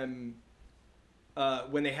when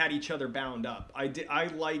they had each other bound up. I did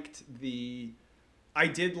like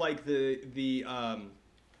the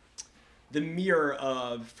mirror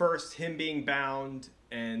of first him being bound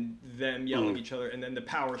and them yelling at each other, and then the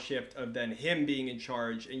power shift of then him being in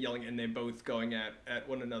charge and yelling, and they both going at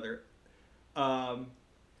one another. I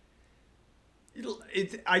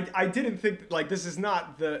didn't think like this is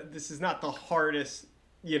not the hardest,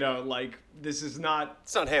 like this is not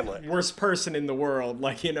It's not Hamlet. worst person in the world,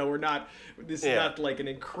 like this is Yeah. not like an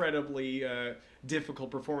incredibly difficult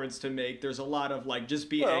performance to make. There's a lot of like just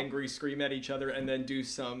be Well- angry, scream at each other, and then do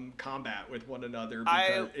some combat with one another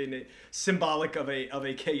symbolic of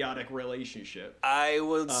a chaotic relationship. I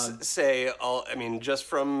would say, just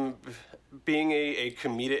from being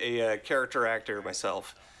a character actor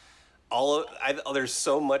myself, there's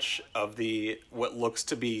so much of what looks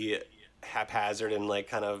to be haphazard and like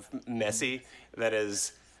kind of messy that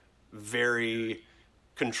is very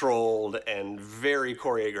controlled and very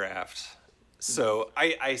choreographed. So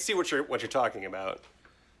I see what you're talking about,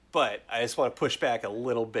 but I just want to push back a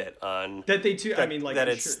little bit on That they too.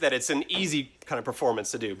 that it's an easy kind of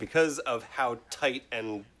performance to do because of how tight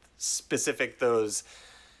and specific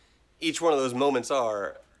each one of those moments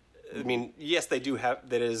are. I mean, yes, they do have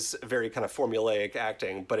that is very kind of formulaic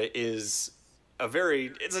acting, but it is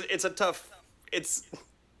it's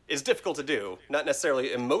difficult to do. Not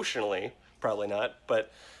necessarily emotionally, probably not,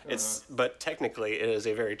 but but technically it is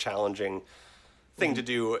a very challenging thing to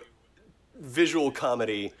do visual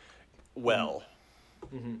comedy well.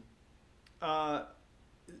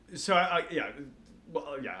 So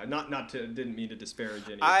didn't mean to disparage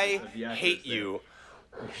any. I of the actors hate there. you.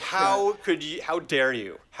 How could you? How dare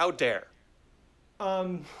you? How dare?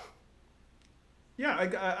 Yeah,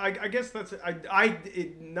 I guess that's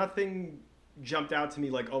nothing jumped out to me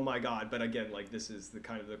like, oh my god, but again, like this is the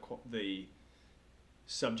kind of the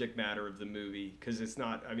subject matter of the movie, because it's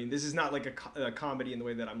not, I mean, this is not like a comedy in the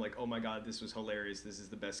way that I'm like, oh my god, this was hilarious, this is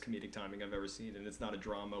the best comedic timing I've ever seen, and it's not a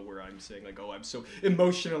drama where I'm saying like, oh, I'm so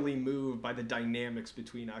emotionally moved by the dynamics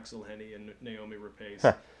between Axel Henny and Naomi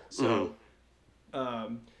Rapace. So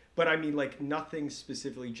but I mean, like, nothing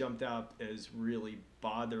specifically jumped out as really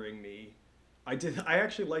bothering me. I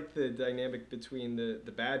actually liked the dynamic between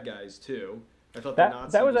the bad guys too. I thought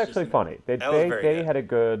that was actually funny. They had a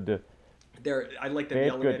good. I like them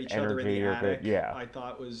yelling at each other in the attic. Yeah. I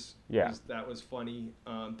thought that was funny.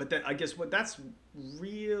 But then I guess that's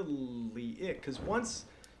really it, because once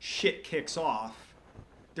shit kicks off,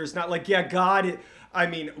 there's not like, yeah, God. I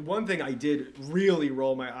mean, one thing I did really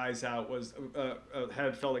roll my eyes out was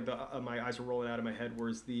felt like my eyes were rolling out of my head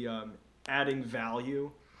was the adding value.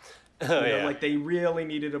 Like they really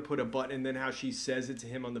needed to put a button, and then how she says it to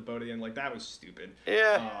him on the boat at the end, like that was stupid. But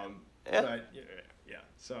yeah.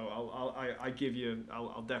 So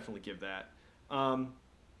I'll definitely give that.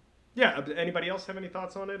 Anybody else have any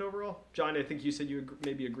thoughts on it overall? John, I think you said you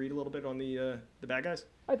maybe agreed a little bit on the bad guys.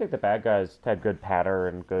 I think the bad guys had good patter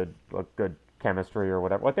and good chemistry or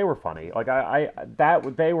whatever. Like, they were funny. Like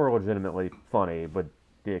they were legitimately funny, with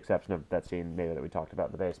the exception of that scene maybe that we talked about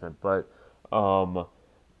in the basement. But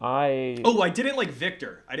I didn't like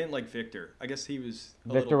Victor. I didn't like Victor. I guess he was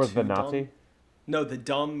Victor was the Nazi. Dumb. No, the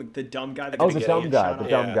dumb guy. The dumb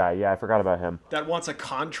guy. Yeah, I forgot about him. That wants a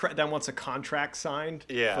contract signed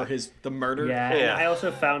for the murder. Yeah, and I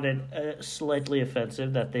also found it slightly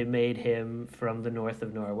offensive that they made him from the north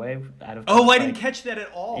of Norway. I didn't catch that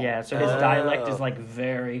at all. Yeah, so his dialect is like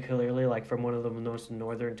very clearly like from one of the most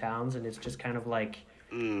northern towns, and it's just kind of like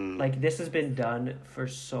this has been done for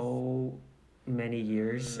so many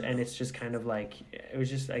years, and it's just kind of like, it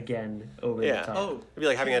was just again over the top. It'd be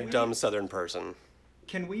like having a dumb southern person.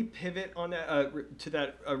 Can we pivot on that to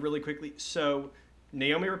that really quickly? So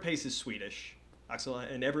Naomi Rapace is Swedish, Axel,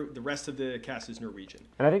 and the rest of the cast is Norwegian.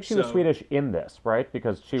 And I think she was Swedish in this, right?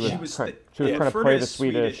 Because she was trying to play the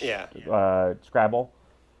Swedish Scrabble.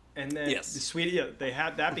 And then the Swedish,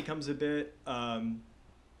 that becomes a bit.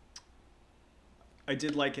 I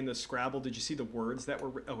did like in the Scrabble. Did you see the words that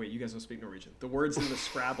were? Oh wait, you guys don't speak Norwegian. The words in the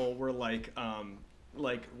Scrabble were like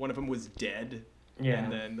one of them was dead. Yeah.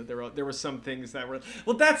 And then there were some things that were.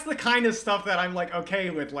 Well, that's the kind of stuff that I'm like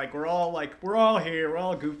okay with. Like we're all here, we're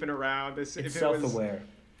all goofing around. It's self-aware.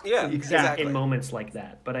 Yeah, exactly. In moments like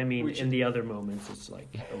that, but I mean, in the other moments, it's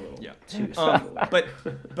like a little too self-aware.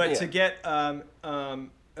 But to get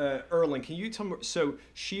Erling, can you tell me? So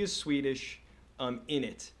she is Swedish, in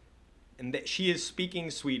it. And she is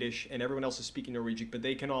speaking Swedish, and everyone else is speaking Norwegian. But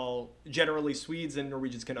they can all generally Swedes and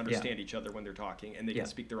Norwegians can understand each other when they're talking, and they can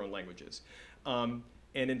speak their own languages. And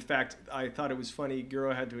in fact, I thought it was funny.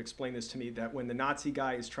 Guro had to explain this to me, that when the Nazi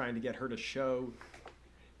guy is trying to get her to show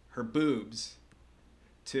her boobs,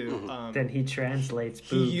 then he translates.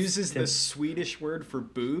 He uses the Swedish word for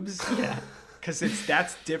boobs. Yeah. Because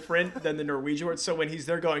that's different than the Norwegian word. So when he's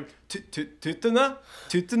there going tutuna,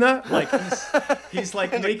 like he's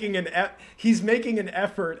like making an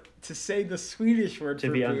effort to say the Swedish word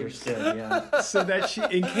to be understood. Yeah. So that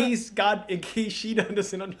in case she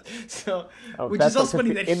doesn't understand. So which is also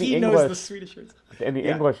funny that he knows the Swedish words. In the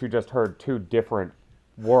English, you just heard two different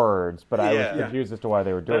words, but I was confused as to why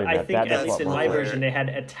they were doing that. I think at least in my version, they had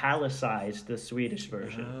italicized the Swedish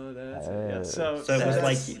version. Oh, that's it. Yeah. So it was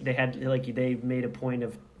like they made a point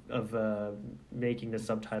of making the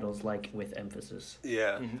subtitles like with emphasis.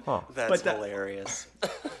 Yeah, that's hilarious.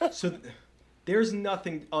 So there's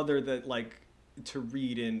nothing other than like to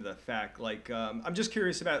read into the fact. Like I'm just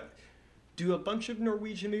curious about, do a bunch of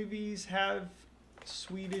Norwegian movies have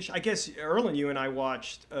Swedish? I guess Erlen, you and I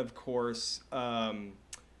watched, of course.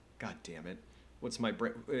 God damn it! What's my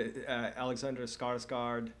Alexander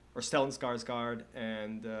Skarsgård or Stellan Skarsgård,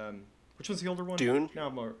 and which one's the older one? Dune.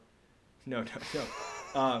 No.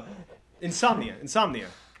 Insomnia.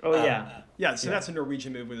 Oh yeah. Yeah. So that's a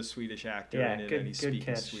Norwegian movie with a Swedish actor in it, and he's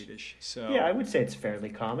speaking Swedish. So yeah, I would say it's fairly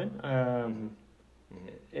common.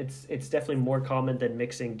 It's definitely more common than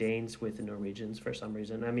mixing Danes with Norwegians for some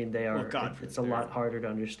reason. I mean, they are. It's a lot harder to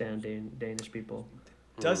understand Danish people.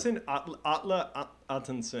 Doesn't Atle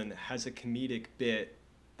Antonsen has a comedic bit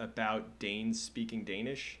about Danes speaking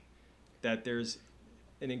Danish? That there's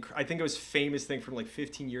I think it was a famous thing from like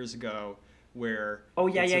 15 years ago where. Oh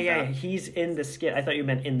yeah. He's in the skit. I thought you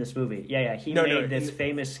meant in this movie. Yeah. He made this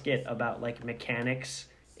famous skit about like mechanics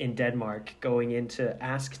in Denmark going in to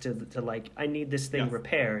ask to like, I need this thing Yeah.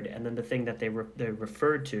 repaired, and then the thing that they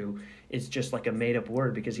referred to is just like a made up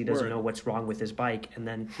word because he doesn't Word. know what's wrong with his bike, and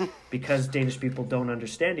then because Danish people don't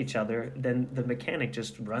understand each other, then the mechanic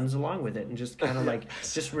just runs along with it and just kind of like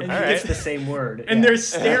just repeats Alright. the same word. And Yeah. they're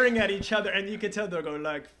staring at each other, and you can tell they're going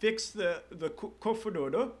like, fix the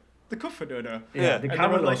kofferdoder. The kofferdoder. Yeah, the And they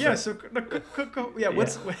were like, Kamelose. yeah, so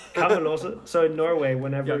what's Kamelose. So in Norway,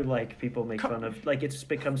 whenever Yeah. like people make fun of, like, it's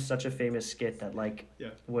become such a famous skit that like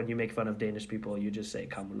Yeah. when you make fun of Danish people, you just say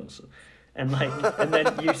Kamelose, and like and then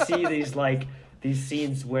you see these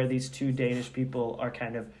scenes where these two Danish people are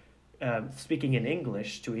kind of speaking in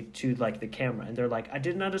English to like the camera, and they're like, I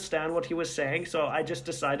didn't understand what he was saying, so I just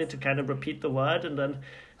decided to kind of repeat the word, and then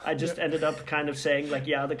I just ended up kind of saying like,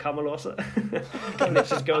 yeah, the Kamelose, and it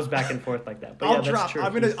just goes back and forth like that. But yeah, that's true.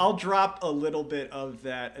 I'll drop a little bit of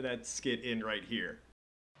that skit in right here.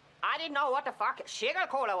 I didn't know what the fuck sugar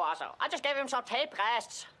cola was. I just gave him some tape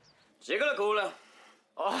rests. Sugar cola?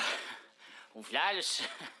 Oh, flawless.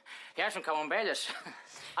 Here's some camemberts.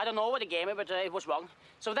 I don't know what the game is, but it was wrong.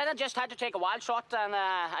 So then I just had to take a wild shot, and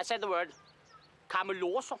I said the word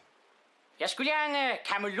Cameloso. Jeg skulle have en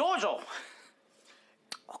Cameloso.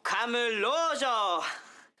 Oh, Cameloso!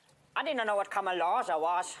 I didn't know what Cameloso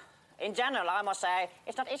was. In general, I must say,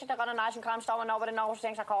 it's not easy to run a nice and calm store when nobody knows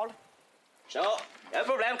things are called. So, no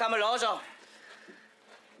problem, Cameloso.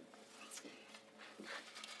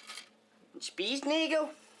 Spis, Nico.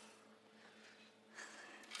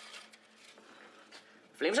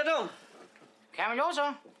 Flimser du?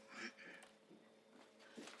 Cameloso.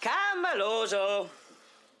 Cameloso.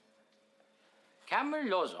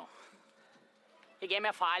 Cameloso. He gave me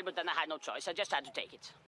a file, but then I had no choice. I just had to take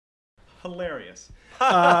it. Hilarious.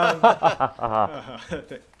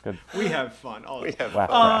 Good. We have fun. All We have Laugh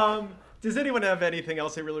fun. track. Does anyone have anything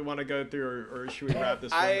else they really want to go through, or should we wrap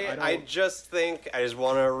this one? I just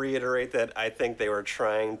want to reiterate that I think they were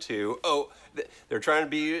trying to they're trying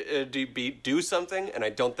to do something, and I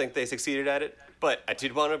don't think they succeeded at it. But I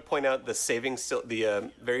did want to point out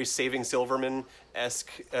the very Saving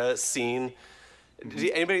Silverman-esque scene.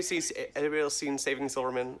 Did anybody else seen Saving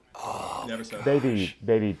Silverman? Never saw.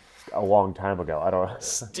 Maybe a long time ago. I don't know.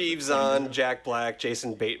 Steve Zahn, Jack Black,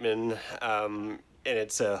 Jason Bateman, and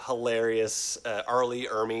it's a hilarious. Arlie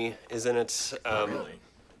Ermy is in it. Really?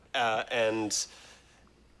 And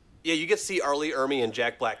yeah, you get to see Arlie Ermy and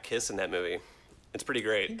Jack Black kiss in that movie. It's pretty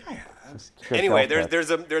great. I think I have. Good Anyway,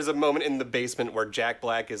 self-test. there's a moment in the basement where Jack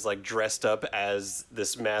Black is like dressed up as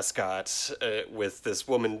this mascot with this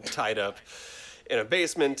woman tied up in a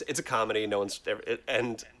basement. It's a comedy. No one's ever,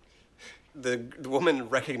 and the woman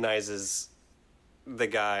recognizes the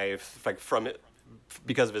guy like from it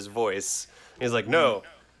because of his voice. He's like, "No,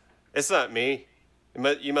 it's not me.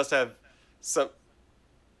 You must have some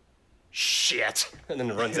shit," and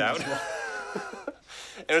then runs out.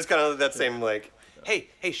 And it's kind of that same like, hey,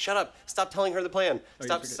 shut up! Stop telling her the plan.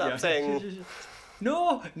 Stop saying.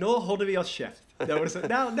 No, hold of your chef. That was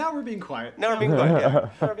now we're being quiet. Now we're being quiet. Yeah.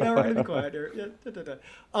 Now we're gonna be quiet here.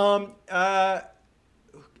 Yeah,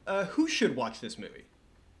 who should watch this movie?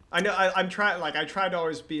 I know I'm trying. Like I try to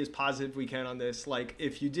always be as positive we can on this. Like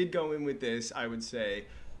if you did go in with this, I would say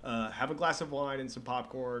have a glass of wine and some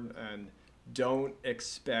popcorn, and don't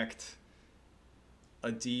expect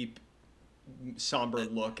a deep, somber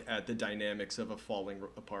look at the dynamics of a falling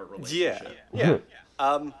apart relationship. Yeah.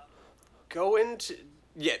 Go into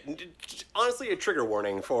honestly a trigger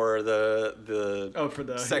warning for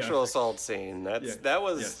the sexual assault scene. That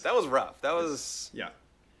was rough. That was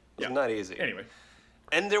not easy. Anyway,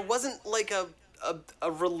 and there wasn't like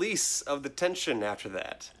a release of the tension after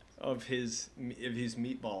that. Of his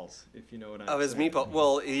meatballs, if you know what I'm saying. Of his meatball.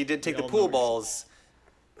 Well, he did take the all pool know balls.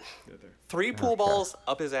 3 pool balls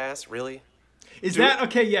up his ass, really? Is that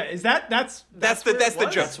okay? Yeah, is that's the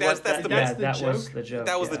joke. That was the joke.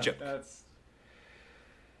 That was the joke.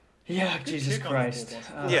 Yeah, Jesus kick on Christ. the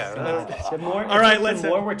football. Oh, Yeah. God. The more, All right, the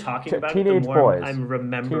more we're talking about it, the Teenage more boys. I'm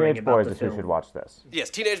remembering Teenage about boys the is who film. should watch this. Yes,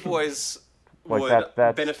 Teenage Boys Like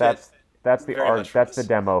would benefit. that's the very art. much from That's the this.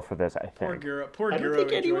 demo for this. I Poor think. Guro. Poor I don't Guro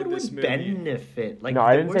think anyone enjoyed this would movie. benefit. Like, No,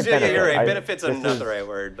 I the didn't worst- say Yeah, benefit. you're right. I- Benefits this are not is- the right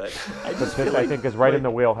word, but But this, I think, is right in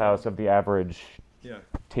the wheelhouse of the average Yeah.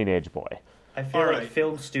 teenage boy. I feel All like right.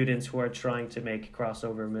 film students who are trying to make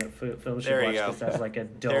crossover films should There you watch go. this as like a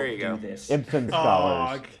There you don't go. do this. Ibsen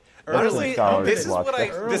scholars. honestly, scholars this is should watch what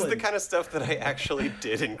this. this is the kind of stuff that I actually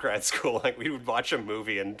did in grad school. Like we would watch a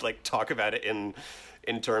movie and like talk about it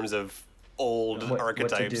in terms of old what to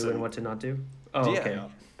archetypes do and what to not do. Oh, yeah, okay.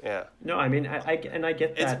 yeah. No, I mean, I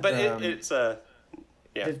get It's that. but it's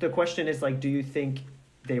yeah. The question is like, do you think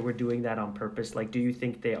they were doing that on purpose? Like, do you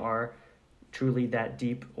think they are truly that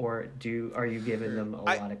deep, or are you giving them a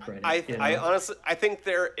lot of credit? I honestly, I think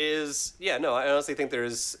there is. Yeah, no, I honestly think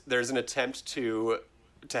there's an attempt to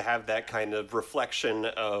have that kind of reflection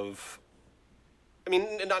of. I mean,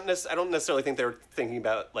 I don't necessarily think they're thinking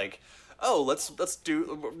about like, oh, let's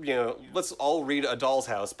do, let's all read A Doll's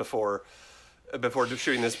House before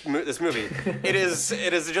shooting this movie. It is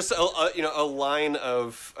just a line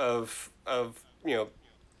of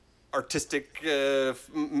artistic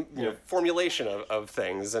formulation of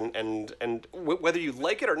things, and whether you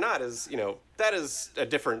like it or not is that is a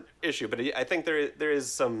different issue. But I think there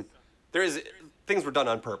is things were done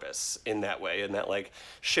on purpose in that way, in that like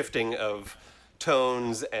shifting of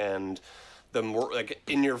tones and the more like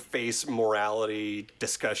in your face morality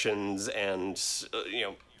discussions and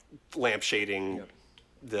lampshading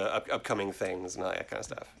the upcoming things and all that kind of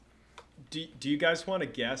stuff. Do you guys want to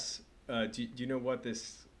guess? Do you know what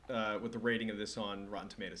this what the rating of this on Rotten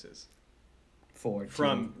Tomatoes is?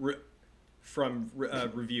 From reviewers.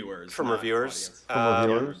 From reviewers.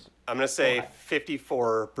 Reviewers? I'm gonna say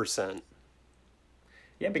 54%.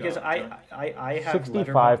 Yeah, because John. I have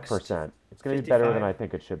 65%. It's going to be better than 55. I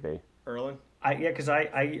think it should be. Erlen? Because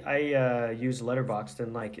I use Letterboxd,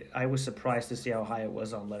 and like I was surprised to see how high it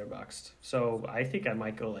was on Letterboxd. So I think I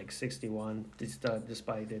might go like 61,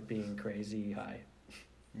 despite it being crazy high.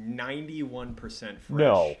 91% fresh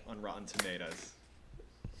No. on Rotten Tomatoes.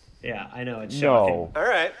 Yeah, I know, it's shocking. No. All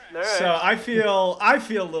right. So I feel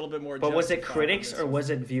a little bit more. But was it justified critics on or this was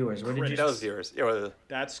it viewers? What did you? That was viewers. Yeah,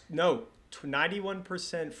 That's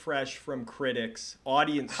 91% fresh from critics.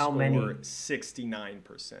 Audience How score many?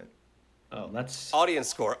 69%. Oh, that's audience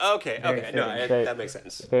score. Okay. Very No, fitting. that makes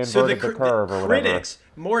sense. They So inverted the curve or whatever. critics,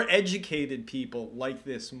 more educated people, like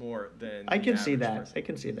this more than I can the see average that. person. I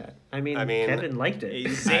can see that. I mean, I mean, Kevin liked A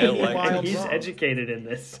it. zany like it. wild He's wrong. educated in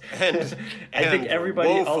this. And I think everybody,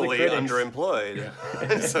 all the woefully critics.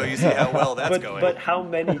 underemployed. So you see how well that's going. But how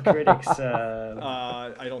many critics?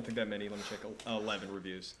 I don't think that many. Let me check. 11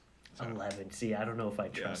 reviews. 11. See, I don't know if I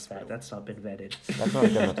trust that. That's not been vetted. That's not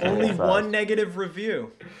good enough. Only one negative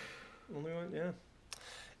review. Only one, yeah.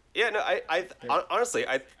 Yeah, no, I honestly,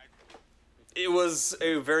 it was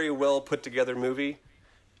a very well put together movie,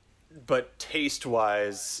 but taste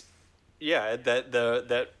wise, yeah,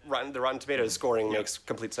 the Rotten Tomatoes scoring makes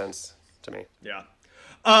complete sense to me. Yeah.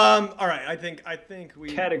 All right. I think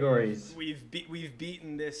we Categories. We've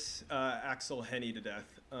beaten this Axel Henny to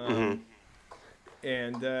death.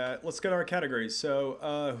 And let's go to our categories.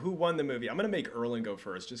 So who won the movie? I'm gonna make Erlen go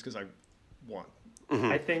first, just because I won.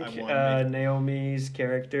 I think I wanna make- Naomi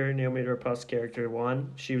Rapaz's character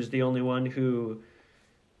won. She was the only one who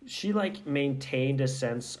she like maintained a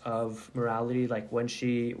sense of morality, like when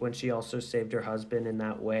she also saved her husband in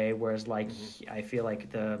that way, whereas like I feel like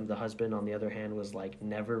the husband on the other hand was like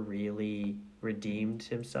never really redeemed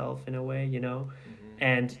himself in a way,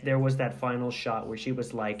 and there was that final shot where she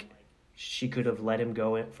was like she could have let him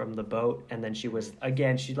go from the boat, and then she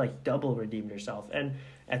like double redeemed herself, and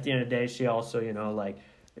at the end of the day she also like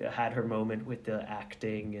had her moment with the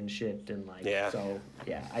acting and shit, and like so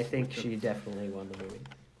yeah, I think she definitely won the movie.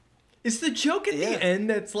 Is the joke at the end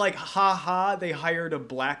that's like, ha, they hired a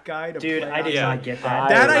black guy to Dude, play I did not get that.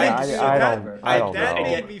 That I don't that know.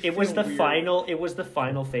 made me It was feel the weird. final. It was the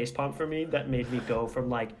final face palm for me that made me go from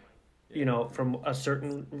like, from a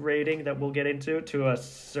certain rating that we'll get into to a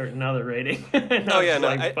certain other rating. And I was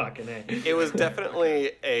like, fucking A. It was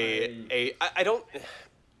definitely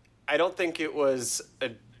I don't think it was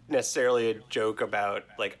necessarily a joke about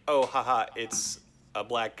like, oh, haha, it's a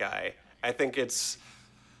black guy. I think it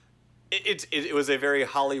was a very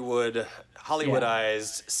Hollywoodized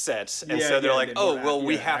set, and so they're like, oh, well,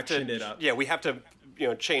 we have to, we have to,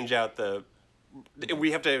 change out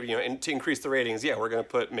we have to, to increase the ratings. Yeah, we're gonna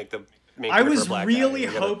make the main I character was a black really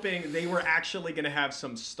guy. hoping they were actually going to have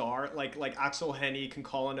some star, like Axel Henny can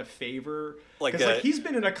call in a favor. Like Because he's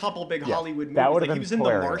been in a couple big Hollywood movies. that would've Like he been was in The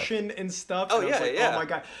hilarious. Martian and stuff. Oh, and I was yeah, like, yeah. oh my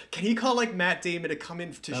God. Can he call like Matt Damon to come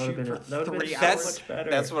in to shoot for that would've been 3 so hours? much better.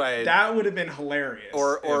 That's what I. That would have been hilarious.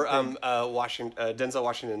 Or if they- Denzel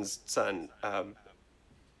Washington's son.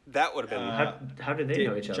 That would have been. How did they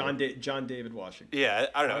know each other? John David Washington. Yeah,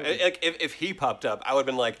 I don't know. Like if he popped up, I would have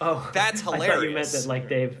been like, "That's hilarious." I thought you meant that like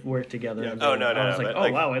they've worked together. Yeah. Oh, no, I was like, but, oh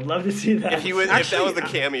like, wow, I'd love to see that. if he was, if that was the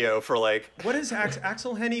Actually, cameo for like, What is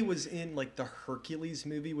Axel Henny was in like the Hercules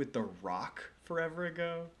movie with The Rock forever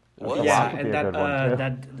ago? what? Yeah, Rock would and be a good one, too.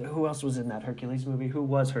 that who else was in that Hercules movie? Who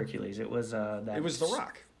was Hercules? It was that. It was The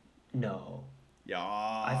Rock. No, Yeah.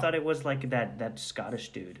 I thought it was like that Scottish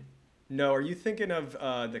dude. No, are you thinking of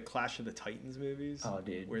the Clash of the Titans movies? Oh,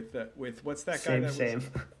 dude. With what's that Same, guy? that same.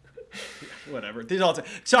 Was, whatever. These all.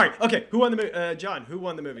 Sorry. Okay. Who won the movie? John. Who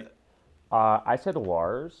won the movie? I said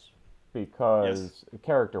Lars because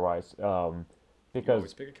character-wise, because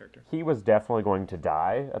Always pick a character. he was definitely going to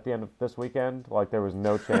die at the end of this weekend. Like there was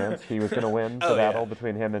no chance he was going to win the Oh, yeah. battle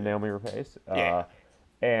between him and Naomi Rapace. Yeah.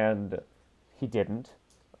 And he didn't.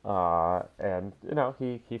 And you know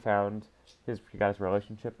he got his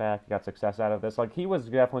relationship back. He got success out of this. Like he was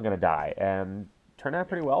definitely going to die, and turned out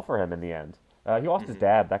pretty well for him in the end. He lost his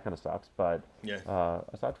dad. That kind of sucks. But Yeah.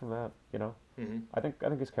 aside from that, you know, I think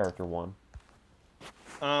his character won.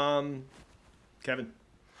 Kevin.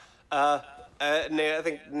 I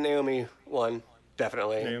think Naomi won,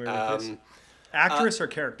 definitely. Naomi Rapace. Actress or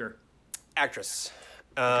character? Actress.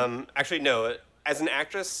 Actually, no. As an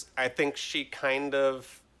actress, I think she kind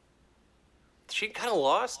of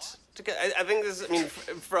lost. I think this. I mean,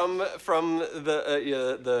 from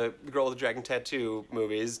the Girl with the Dragon Tattoo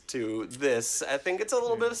movies to this, I think it's a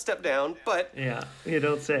little bit of a step down. But Yeah, you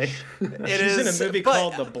don't say. She's in a movie but-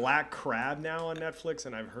 called The Black Crab now on Netflix,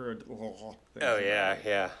 and I've heard. Oh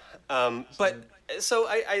yeah. But so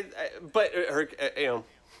but her, you know,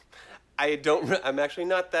 I'm actually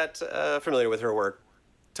not that familiar with her work,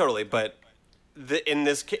 totally. But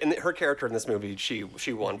her character in this movie,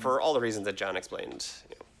 she won for all the reasons that John explained,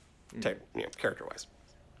 character wise.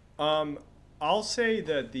 I'll say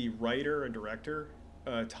that the writer and director,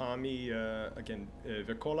 Tommy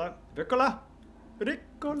Wirkola.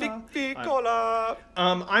 Piccola.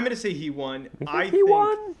 I'm gonna say he won. I He think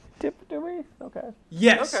won. Do we? Okay.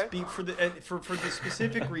 yes, Okay. for the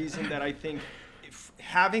specific reason that I think,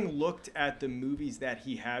 having looked at the movies that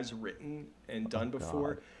he has written and done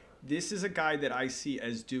before, this is a guy that I see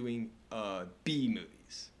as doing B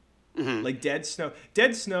movies. Like Dead Snow.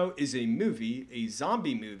 Dead Snow is a movie, a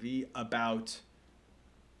zombie movie about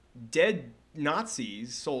dead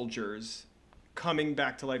Nazis, soldiers, coming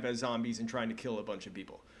back to life as zombies and trying to kill a bunch of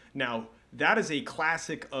people. Now, that is a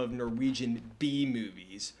classic of Norwegian B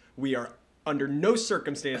movies. We are under no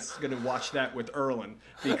circumstance going to watch that with Erlen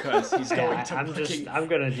because he's going to I'm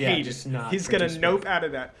gonna hate just it. not. He's gonna participate. nope out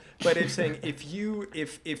of that. But it's saying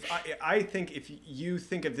if I think if you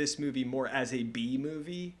think of this movie more as a B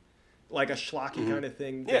movie, like a schlocky kind of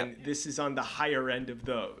thing, then this is on the higher end of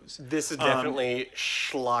those. This is definitely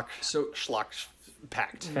schlock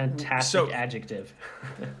packed. Fantastic So- adjective.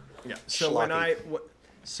 Yeah. So when I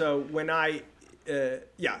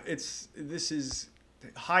this is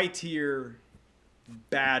high tier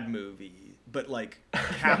bad movie, but like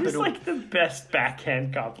It's capital. like the best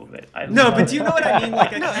backhand compliment. No, love but do you it. know what I mean?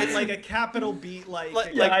 Like a capital B, like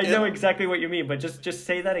Yeah, I know it- exactly what you mean, but just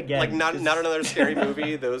say that again. Like not 'cause- another scary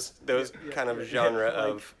movie. Those kind of genre like-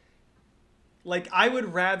 of. Like, I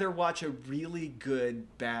would rather watch a really good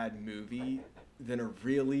bad movie than a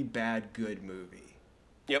really bad good movie.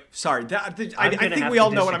 Yep. Sorry, I I'm think gonna we have all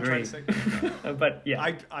to know what I'm trying to say. disagree. But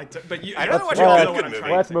yeah, But you, I'd rather watch you a all good know what I'm movie.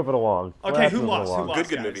 trying to Let's say. move it along. Okay, Let's who move it lost? Who along. lost?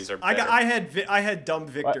 Good guys? movies are I better. had dumb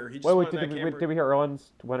Victor. He just Wait, won did that camera. we hear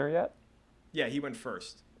Erlen's winner yet? Yeah, he went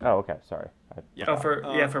first. Oh, okay. Sorry. Yeah.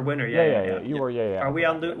 for winner. Yeah. You were. Are we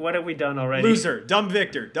on? What have we done already? Loser, dumb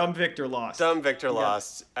Victor. Dumb Victor lost. Dumb Victor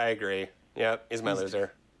lost. I agree. Yep, he's my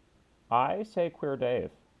loser. I say Queer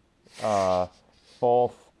Dave.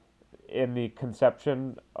 Both in the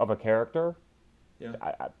conception of a character. Yeah.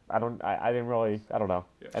 I didn't really. I don't know.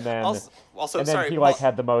 And then Also, and then sorry. he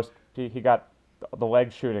had the most. He got the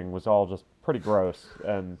leg shooting was all just pretty gross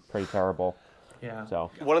and pretty terrible. Yeah.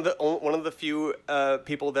 So one of the few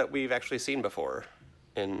people that we've actually seen before,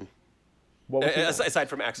 in what was he- aside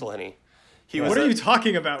from Axel Henny. He was What are you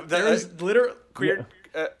talking about? the- There's literally queer?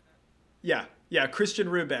 Yeah, Christian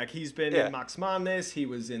Rubeck. He's been Yeah. in Max Manus. He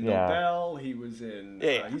was in Yeah. Nobel. He was in.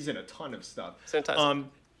 Yeah. He's in a ton of stuff. He's in a ton of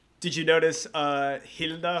stuff. Did you notice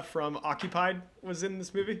Hilda from Occupied was in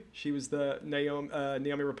this movie? She was the Naomi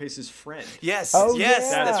Rapace's friend. Yes. Oh, yes.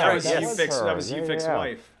 yeah. That's That right. was Yes. That was Yeah, Ufik's yeah.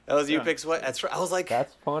 wife. That was Yeah. Upik's what? That's right. I was like,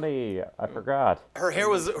 That's funny. I forgot. her hair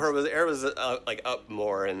was like up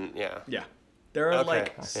more, and yeah. Yeah. There are Okay,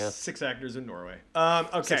 like yeah. 6 actors in Norway.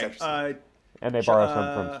 Six Okay. actors. And they borrow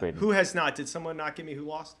some from Sweden. Who has not? Did someone not give me who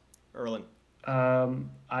lost? Erlen.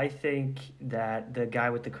 I think that the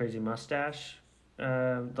guy with the crazy mustache,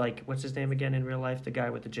 like what's his name again in real life? The guy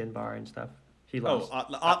with the gin bar and stuff. He Oh, lost.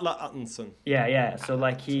 Atla Attenson. Yeah. So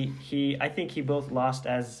like he I think he both lost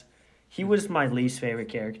as he was my least favorite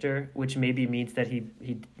character, which maybe means that he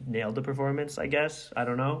nailed the performance, I guess. I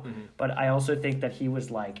don't know. But I also think that he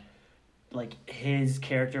was like like his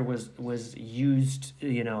character was used,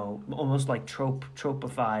 you know, almost like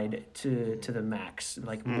tropified to the max,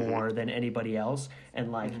 like more than anybody else,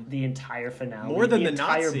 and like the entire finale, More than the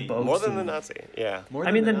entire Nazi. boat More than scene. the Nazi. Yeah. More I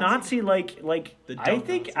than mean, the Nazi, like The I dumb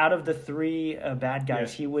think Nazi. out of the three bad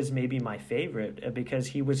guys, Yeah. he was maybe my favorite because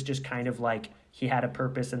he was just kind of like he had a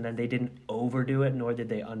purpose, and then they didn't overdo it, nor did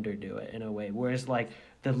they underdo it in a way. Whereas like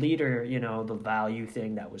the leader, you know, the value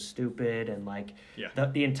thing that was stupid, and like Yeah.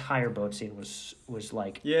 the entire boat scene was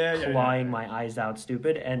like Yeah. clawing my eyes out,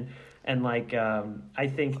 stupid, and like I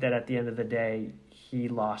think that at the end of the day, he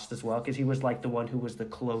lost as well because he was like the one who was the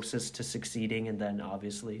closest to succeeding, and then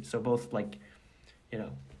obviously so both like, you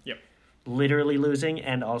know, Yep. literally losing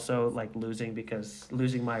and also like losing because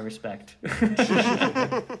losing my respect.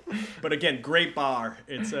 But again, great bar.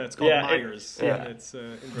 It's called Yeah, Myers. yeah. It's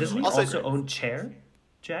Doesn't he incredible. also own Chair,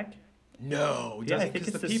 Jack? No, Yeah, I doesn't think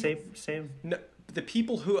because it's the the people. same. No, the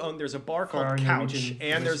people who own there's a bar For our called Couch Norwegian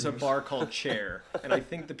and there's a listeners. bar called Chair, and I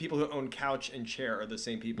think the people who own Couch and Chair are the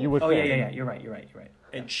same people. You would Oh think. yeah. You're right.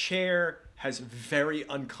 And Chair has very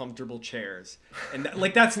uncomfortable chairs, and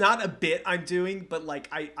like that's not a bit I'm doing, but like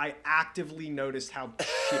I actively noticed how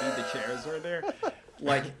shitty the chairs are there.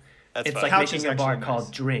 Like That's It's fine. like Couch is making a bar actually called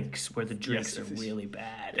nice. Drinks, where the drinks Yes. are really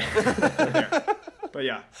bad. But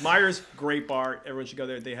yeah, Myers, great bar. Everyone should go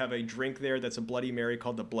there. They have a drink there that's a Bloody Mary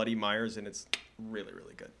called the Bloody Myers, and it's really,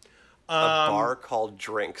 really good. A bar called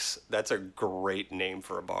Drinks. That's a great name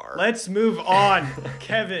for a bar. Let's move on.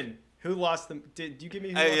 Kevin, who lost them? Did you give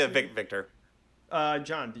me? Who lost Yeah, them? Victor.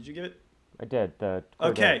 John, did you give it? I did. The crew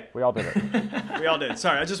Okay. did. We all did it. We all did.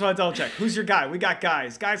 Sorry, I just want to double check. Who's your guy? We got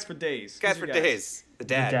guys. Guys for days. Guys Who's for your days. The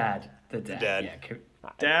dad. The dad. dad. Yeah.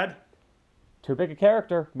 Dad? Too big a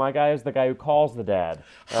character. My guy is the guy who calls the dad.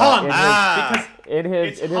 Hans. Ah. In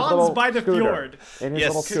his It's in his Hans little by the scooter. fjord. In his Yes.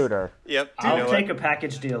 little scooter. Yep. You I'll know take what? a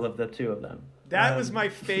package deal of the two of them. That was my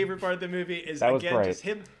favorite part of the movie. Is That was again great. just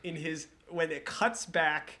him in his when it cuts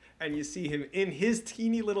back and you see him in his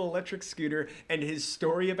teeny little electric scooter and his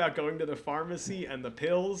story about going to the pharmacy and the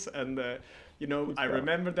pills and the. You know, I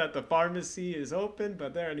remember that the pharmacy is open,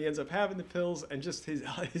 but there, and he ends up having the pills, and just his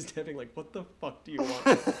having like, what the fuck do you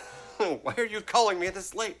want? Why are you calling me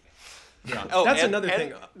this late? Yeah, Oh, that's and- another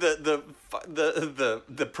and thing.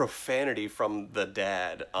 The profanity from the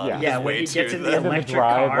dad on Yeah. his Yeah, when way he to gets in the And then the electric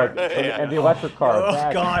drive, car. like, and the electric car. Oh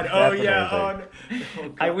That- God! Oh that's yeah! amazing. Oh,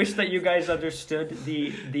 no. I wish that you guys understood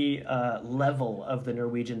the level of the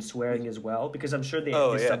Norwegian swearing as well, because I'm sure the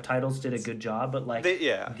Oh, yeah. subtitles did a good job, but like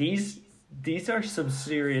Yeah. these are some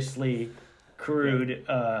seriously crude,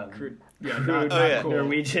 Crude. Yeah, crude not, Oh, not yeah. cool.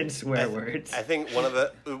 Norwegian swear words. I think one of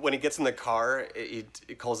the when he gets in the car, he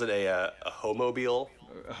calls it a homobile.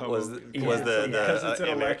 Was the Because it's an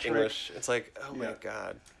American electric. English? It's like, oh my Yeah.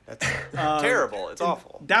 god, that's terrible. It's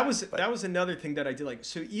awful. That was another thing that I did like.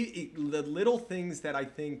 So the little things that I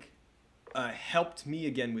think helped me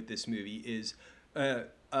again with this movie is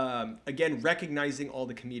again recognizing all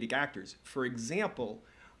the comedic actors. For example,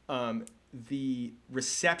 the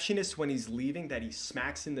receptionist when he's leaving that he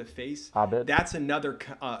smacks in the face. Abed. That's another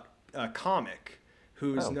comic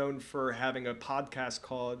who's Oh. known for having a podcast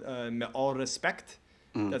called Med All Respect.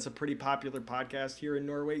 That's a pretty popular podcast here in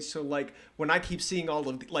Norway. So like when I keep seeing all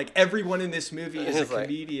of like everyone in this movie is a It's like-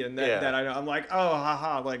 comedian that, yeah. that I know, I'm like, oh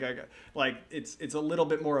haha, like it's a little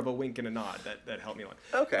bit more of a wink and a nod that helped me along.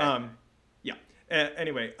 Okay. Yeah.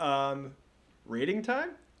 Anyway, rating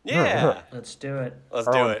time. Yeah, Let's do it. let's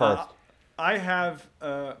do Erwin it. first. I have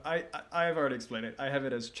I have already explained it. I have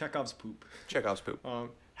it as Chekhov's poop. Chekhov's poop.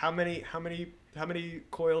 How many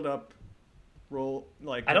coiled up roll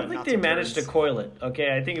like? I don't think Nazi they managed to turds? coil it.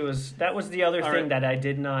 Okay, I think that was the other All thing right. that I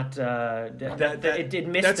did not. It did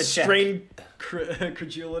miss that's the check. strained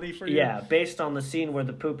credulity for you. Yeah, based on the scene where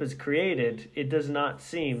the poop is created, it does not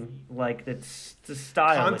seem like it's the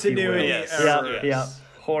style. Continuity if Yes. you will. error. Yeah, yeah.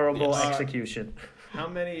 Horrible Yes. execution. How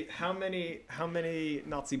many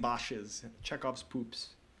Nazi Bosches, Chekhov's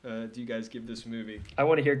poops, do you guys give this movie? I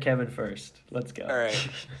want to hear Kevin first. Let's go. All right.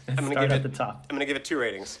 I'm gonna Start give at it. the top. I'm gonna give it 2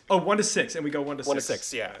 ratings. Oh, 1 to 6, and we go 1 to 6. 1 to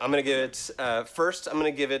 6. Yeah. I'm gonna give it. First, I'm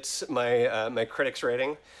gonna give it my critics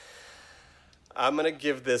rating. I'm gonna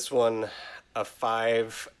give this one a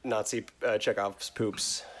 5 Nazi Chekhov's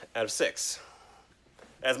poops out of 6.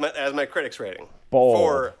 As my critics rating.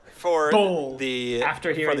 Bold. For Bold. the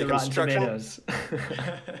After for hearing the the Rotten construction. Tomatoes.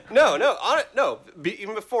 No.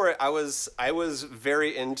 Even before it, I was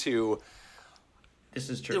very into This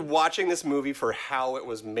is true. watching this movie for how it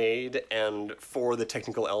was made and for the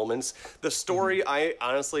technical elements. The story, I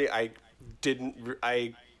honestly, I didn't.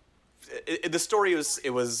 The story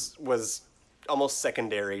was almost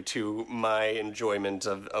secondary to my enjoyment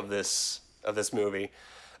of this movie.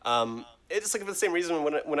 It's like for the same reason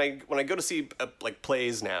when I go to see like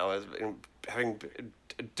plays now, having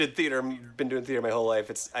been doing theater my whole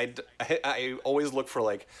life, I always look for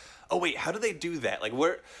like, oh wait, how do they do that? Like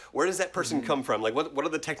where does that person come from? Like what are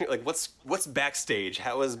the technical, like what's backstage?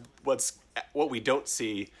 How is what we don't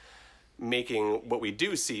see making what we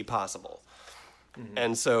do see possible?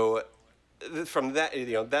 And so from that,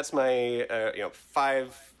 that's my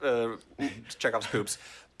 5 Chekhov's poops.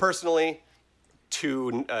 Personally,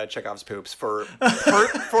 2 Chekhov's poops for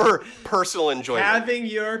personal enjoyment. Having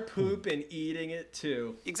your poop and eating it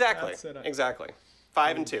too. Exactly. Exactly.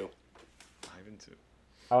 5 and 2. 5 and 2.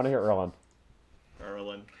 I want to hear Erlen.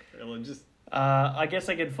 Erlen, just. I guess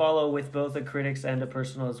I could follow with both a critics and a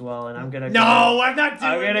personal as well, and I'm gonna. No, I'm not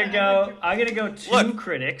doing. I'm gonna go 2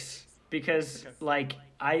 critics because I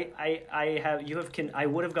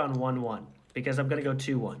would have gone 1-1 because I'm gonna go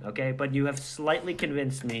 2-1. Okay, but you have slightly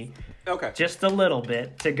convinced me. Okay. Just a little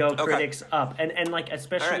bit to go critics up, and like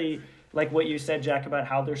especially. Right. Like what you said, Jack, about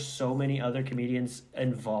how there's so many other comedians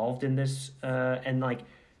involved in this, and like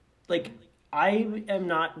I am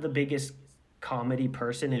not the biggest comedy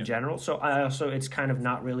person in general, so it's kind of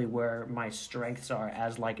not really where my strengths are,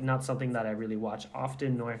 as like not something that I really watch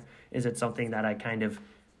often, nor is it something that I kind of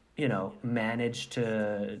manage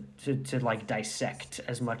to like dissect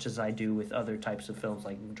as much as I do with other types of films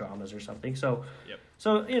like dramas or something. So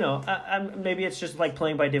so maybe it's just like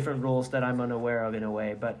playing by different rules that I'm unaware of in a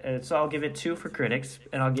way, but so I'll give it 2 for critics,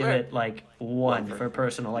 and I'll give it like 1 for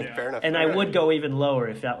personal, like Fair enough. and I would go even lower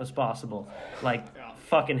if that was possible. Like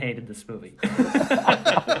fucking hated this movie.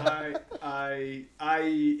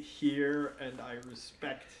 I hear and I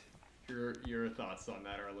respect your thoughts on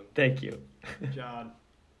that, Erlen. Thank you. John.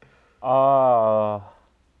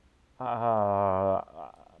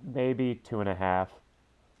 Maybe 2.5.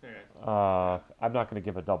 Okay. I'm not going to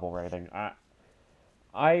give a double rating.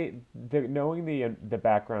 Knowing the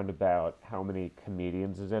background about how many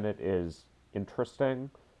comedians is in it is interesting,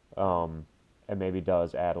 and maybe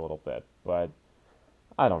does add a little bit. But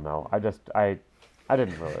I don't know. I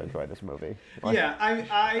didn't really enjoy this movie. Yeah,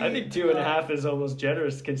 I think 2.5 is almost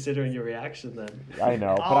generous considering your reaction then. I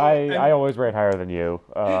know, but I always rate higher than you.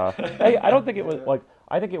 I don't think it was like.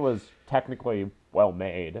 I think it was technically well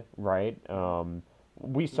made, right?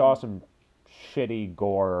 We saw some shitty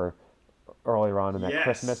gore earlier on in that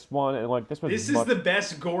Christmas one, and like this is the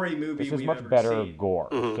best gory movie this is we've much ever better seen. gore.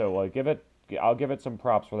 So like I'll give it some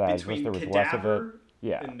props for that. Between there was less of it. Cadaver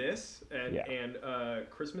and this and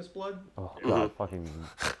Christmas Blood. Oh god, fucking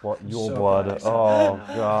Yule So Blood. bad. Oh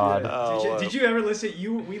god. Did you ever listen?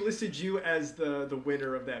 We listed you as the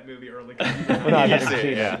winner of that movie early. No, I haven't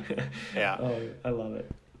seen it. Yeah. Oh, I love it.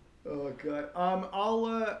 Oh god.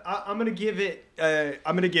 I'm gonna give it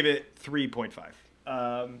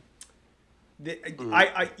 3.5.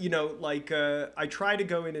 I try to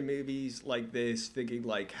go into movies like this thinking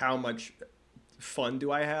like how much fun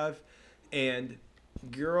do I have, and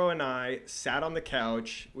Guro and I sat on the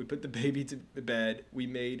couch. We put the baby to bed.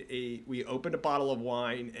 We opened a bottle of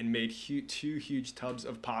wine and made 2 huge tubs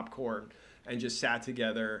of popcorn and just sat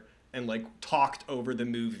together and like talked over the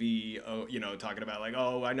movie. Talking about like,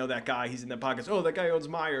 oh, I know that guy. He's in that podcast. Oh, that guy owns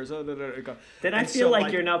Myers. Oh, Then I feel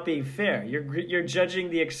like you're not being fair. You're judging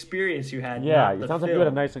the experience you had. Yeah, not it the sounds film. like you had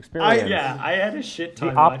a nice experience. I had a shit The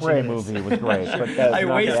time Opera watching movie this. was great, but that's I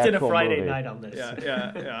not wasted the a Friday movie. night on this.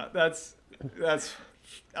 Yeah. That's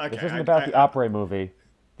okay. This isn't about the opera movie.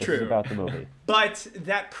 This is True. about the movie. But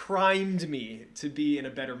that primed me to be in a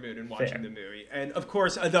better mood in watching Fair. the movie. And of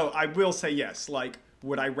course, though I will say yes, like,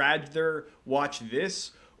 would I rather watch this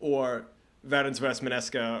or Världens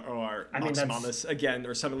Västmanneska or Max Manus again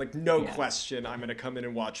or something like? No question, I'm gonna come in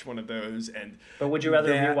and watch one of those. But would you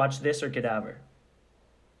rather rewatch this or Cadaver?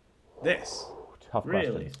 This? Tough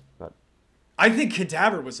Really? questions. But I think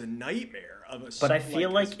Cadaver was a nightmare of a. But I feel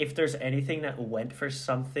like if there's anything that went for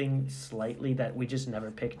something slightly that we just never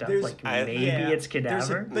picked up, like maybe it's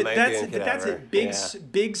Cadaver. But Might that's be in that's a Cadaver,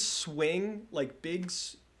 big swing. Like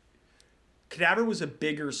Cadaver was a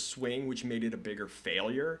bigger swing, which made it a bigger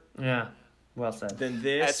failure Yeah, well said. than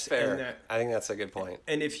this. That's fair. And I think that's a good point.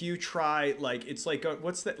 And if you try, like, it's like,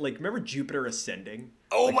 what's that? Like, remember Jupiter Ascending?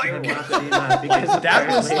 Oh my I've god! not seen that because That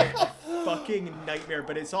was apparently- like a fucking nightmare.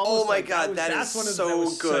 But it's almost. Oh my like, God, that's is that so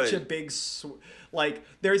was good. Such a big. Like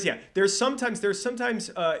there's sometimes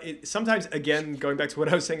again going back to what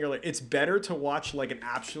I was saying earlier, it's better to watch like an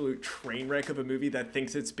absolute train wreck of a movie that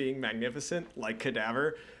thinks it's being magnificent, like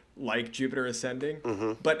Cadaver, like Jupiter Ascending.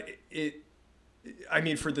 Mm-hmm. But I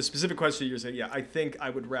mean, for the specific question you're saying, I think I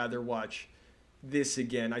would rather watch this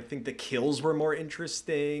again. I think the kills were more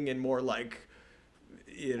interesting and more like,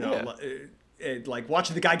 like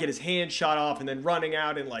watching the guy get his hand shot off and then running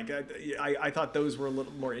out, and like I thought those were a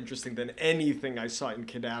little more interesting than anything I saw in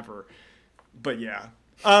Cadaver. But yeah,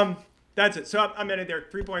 that's it. So I'm at it there.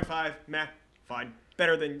 3.5. Meh. Fine.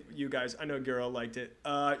 Better than you guys. I know Guro liked it.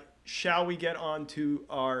 Shall we get on to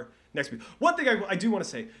our next movie? One thing I do want to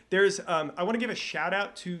say, there's I want to give a shout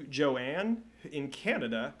out to Joanne in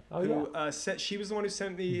Canada, who sent. She was the one who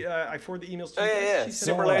sent me. I forwarded the emails to you guys. Yeah. She sent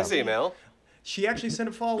Super a nice follow-up. email. She actually sent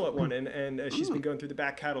a follow-up one, and she's been going through the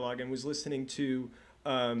back catalog and was listening to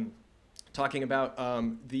talking about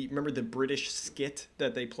remember the British skit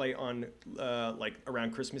that they play on like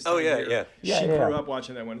around Christmas time? Oh, yeah, here? yeah. She Yeah. grew up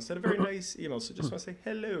watching that one. Sent a very nice email, so just want to say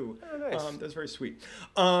hello. Oh, nice. That's very sweet.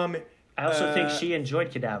 I also think she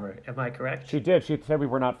enjoyed Cadaver. Am I correct? She did. She said we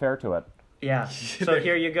were not fair to it. Yeah. So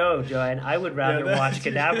here you go, Joanne. I would rather that- watch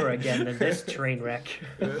Cadaver again than this train wreck.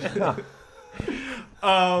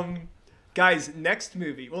 Guys, next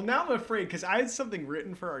movie. Well, now I'm afraid because I had something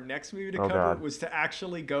written for our next movie to Oh, cover God. was to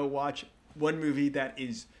actually go watch one movie that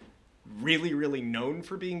is really, really known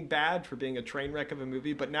for being bad, for being a train wreck of a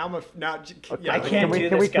movie. But now I can't Can we- do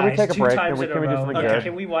can this, we- can we guys. take a 2 break? times Can we- in can we a do row. something Okay, good?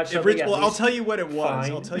 can we watch something at Well, I'll least tell you what it was.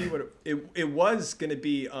 fine? I'll tell you what it was going to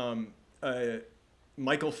be.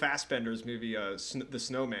 Michael Fassbender's movie, The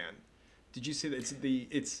Snowman. Did you see that?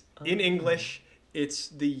 It's in English. It's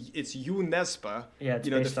UNESPA. Yeah, it's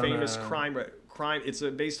the based on famous a- crime. It's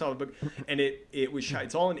based on a book, and it was shot.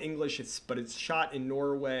 It's all in English. But it's shot in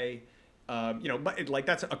Norway. But like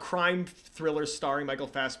that's a crime thriller starring Michael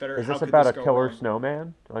Fassbender. Is How this could about this a go killer wrong?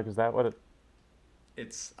 snowman? Like, is that what it?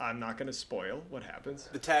 I'm not going to spoil what happens.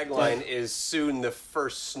 The tagline is "Soon the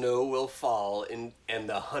first snow will fall, and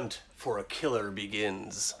the hunt for a killer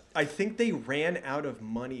begins." I think they ran out of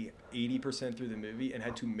money 80% through the movie and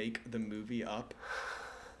had to make the movie up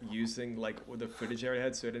using like the footage they already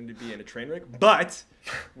had, so it ended up being a train wreck. But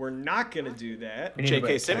we're not gonna do that. We need to J.K.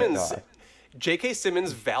 break. Simmons, God. J.K.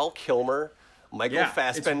 Simmons, Val Kilmer, Michael Yeah,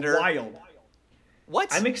 Fassbender. it's wild. What?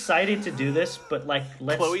 I'm excited to do this, but like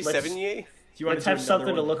Chloe let's Sevigny? Do you want let's to have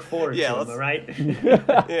something to look forward Yeah, to, let's- am I right?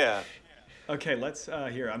 Yeah. Okay, let's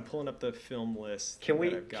here. I'm pulling up the film list. Can we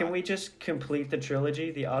that I've got. can we just complete the trilogy?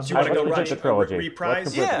 The Do you Oscar want to go Let's watch complete the trilogy. reprise? Let's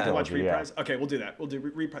complete the You wanna watch trilogy, yeah. reprise. Okay, we'll do that. We'll do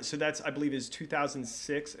reprise. So that's I believe is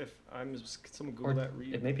 2006. If I'm someone Google that.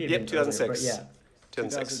 It may be Yep, even earlier, 2006. but yeah.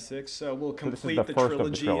 2006. So we'll this is complete the the first of the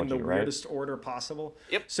trilogy in the trilogy, right? weirdest order possible.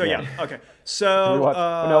 Yep. So Yeah. okay. So We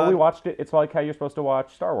watched, we watched it. It's like how you're supposed to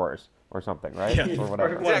watch Star Wars or something, right? Yeah. Or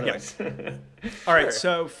whatever. One of Exactly. those. All right, Sure.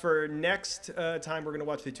 so for next time, we're going to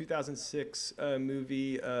watch the 2006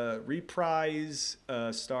 movie Reprise,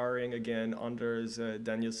 starring, again, Anders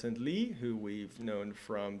Danielsen Lee, who we've known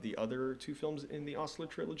from the other 2 films in the Oslo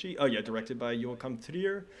trilogy. Oh, yeah, directed by Joachim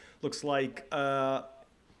Trier. Looks like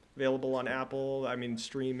available on Apple,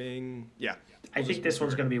 streaming. Yeah. I think this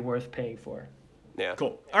one's going to be worth paying for. Yeah.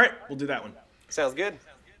 Cool. All right, we'll do that one. Sounds good.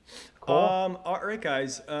 Cool. All right,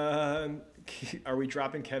 guys. Are we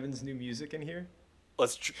dropping Kevin's new music in here?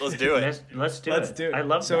 Let's do it. Let's do Let's it. do it. I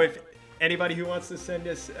love so that. if anybody who wants to send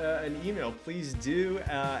us an email, please do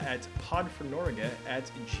at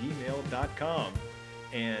podfornorga@gmail.com.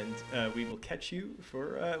 And we will catch you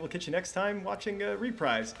we'll catch you next time watching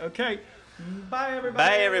Reprise. Okay. Bye, everybody.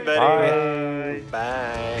 Bye, everybody. Bye.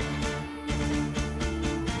 Bye.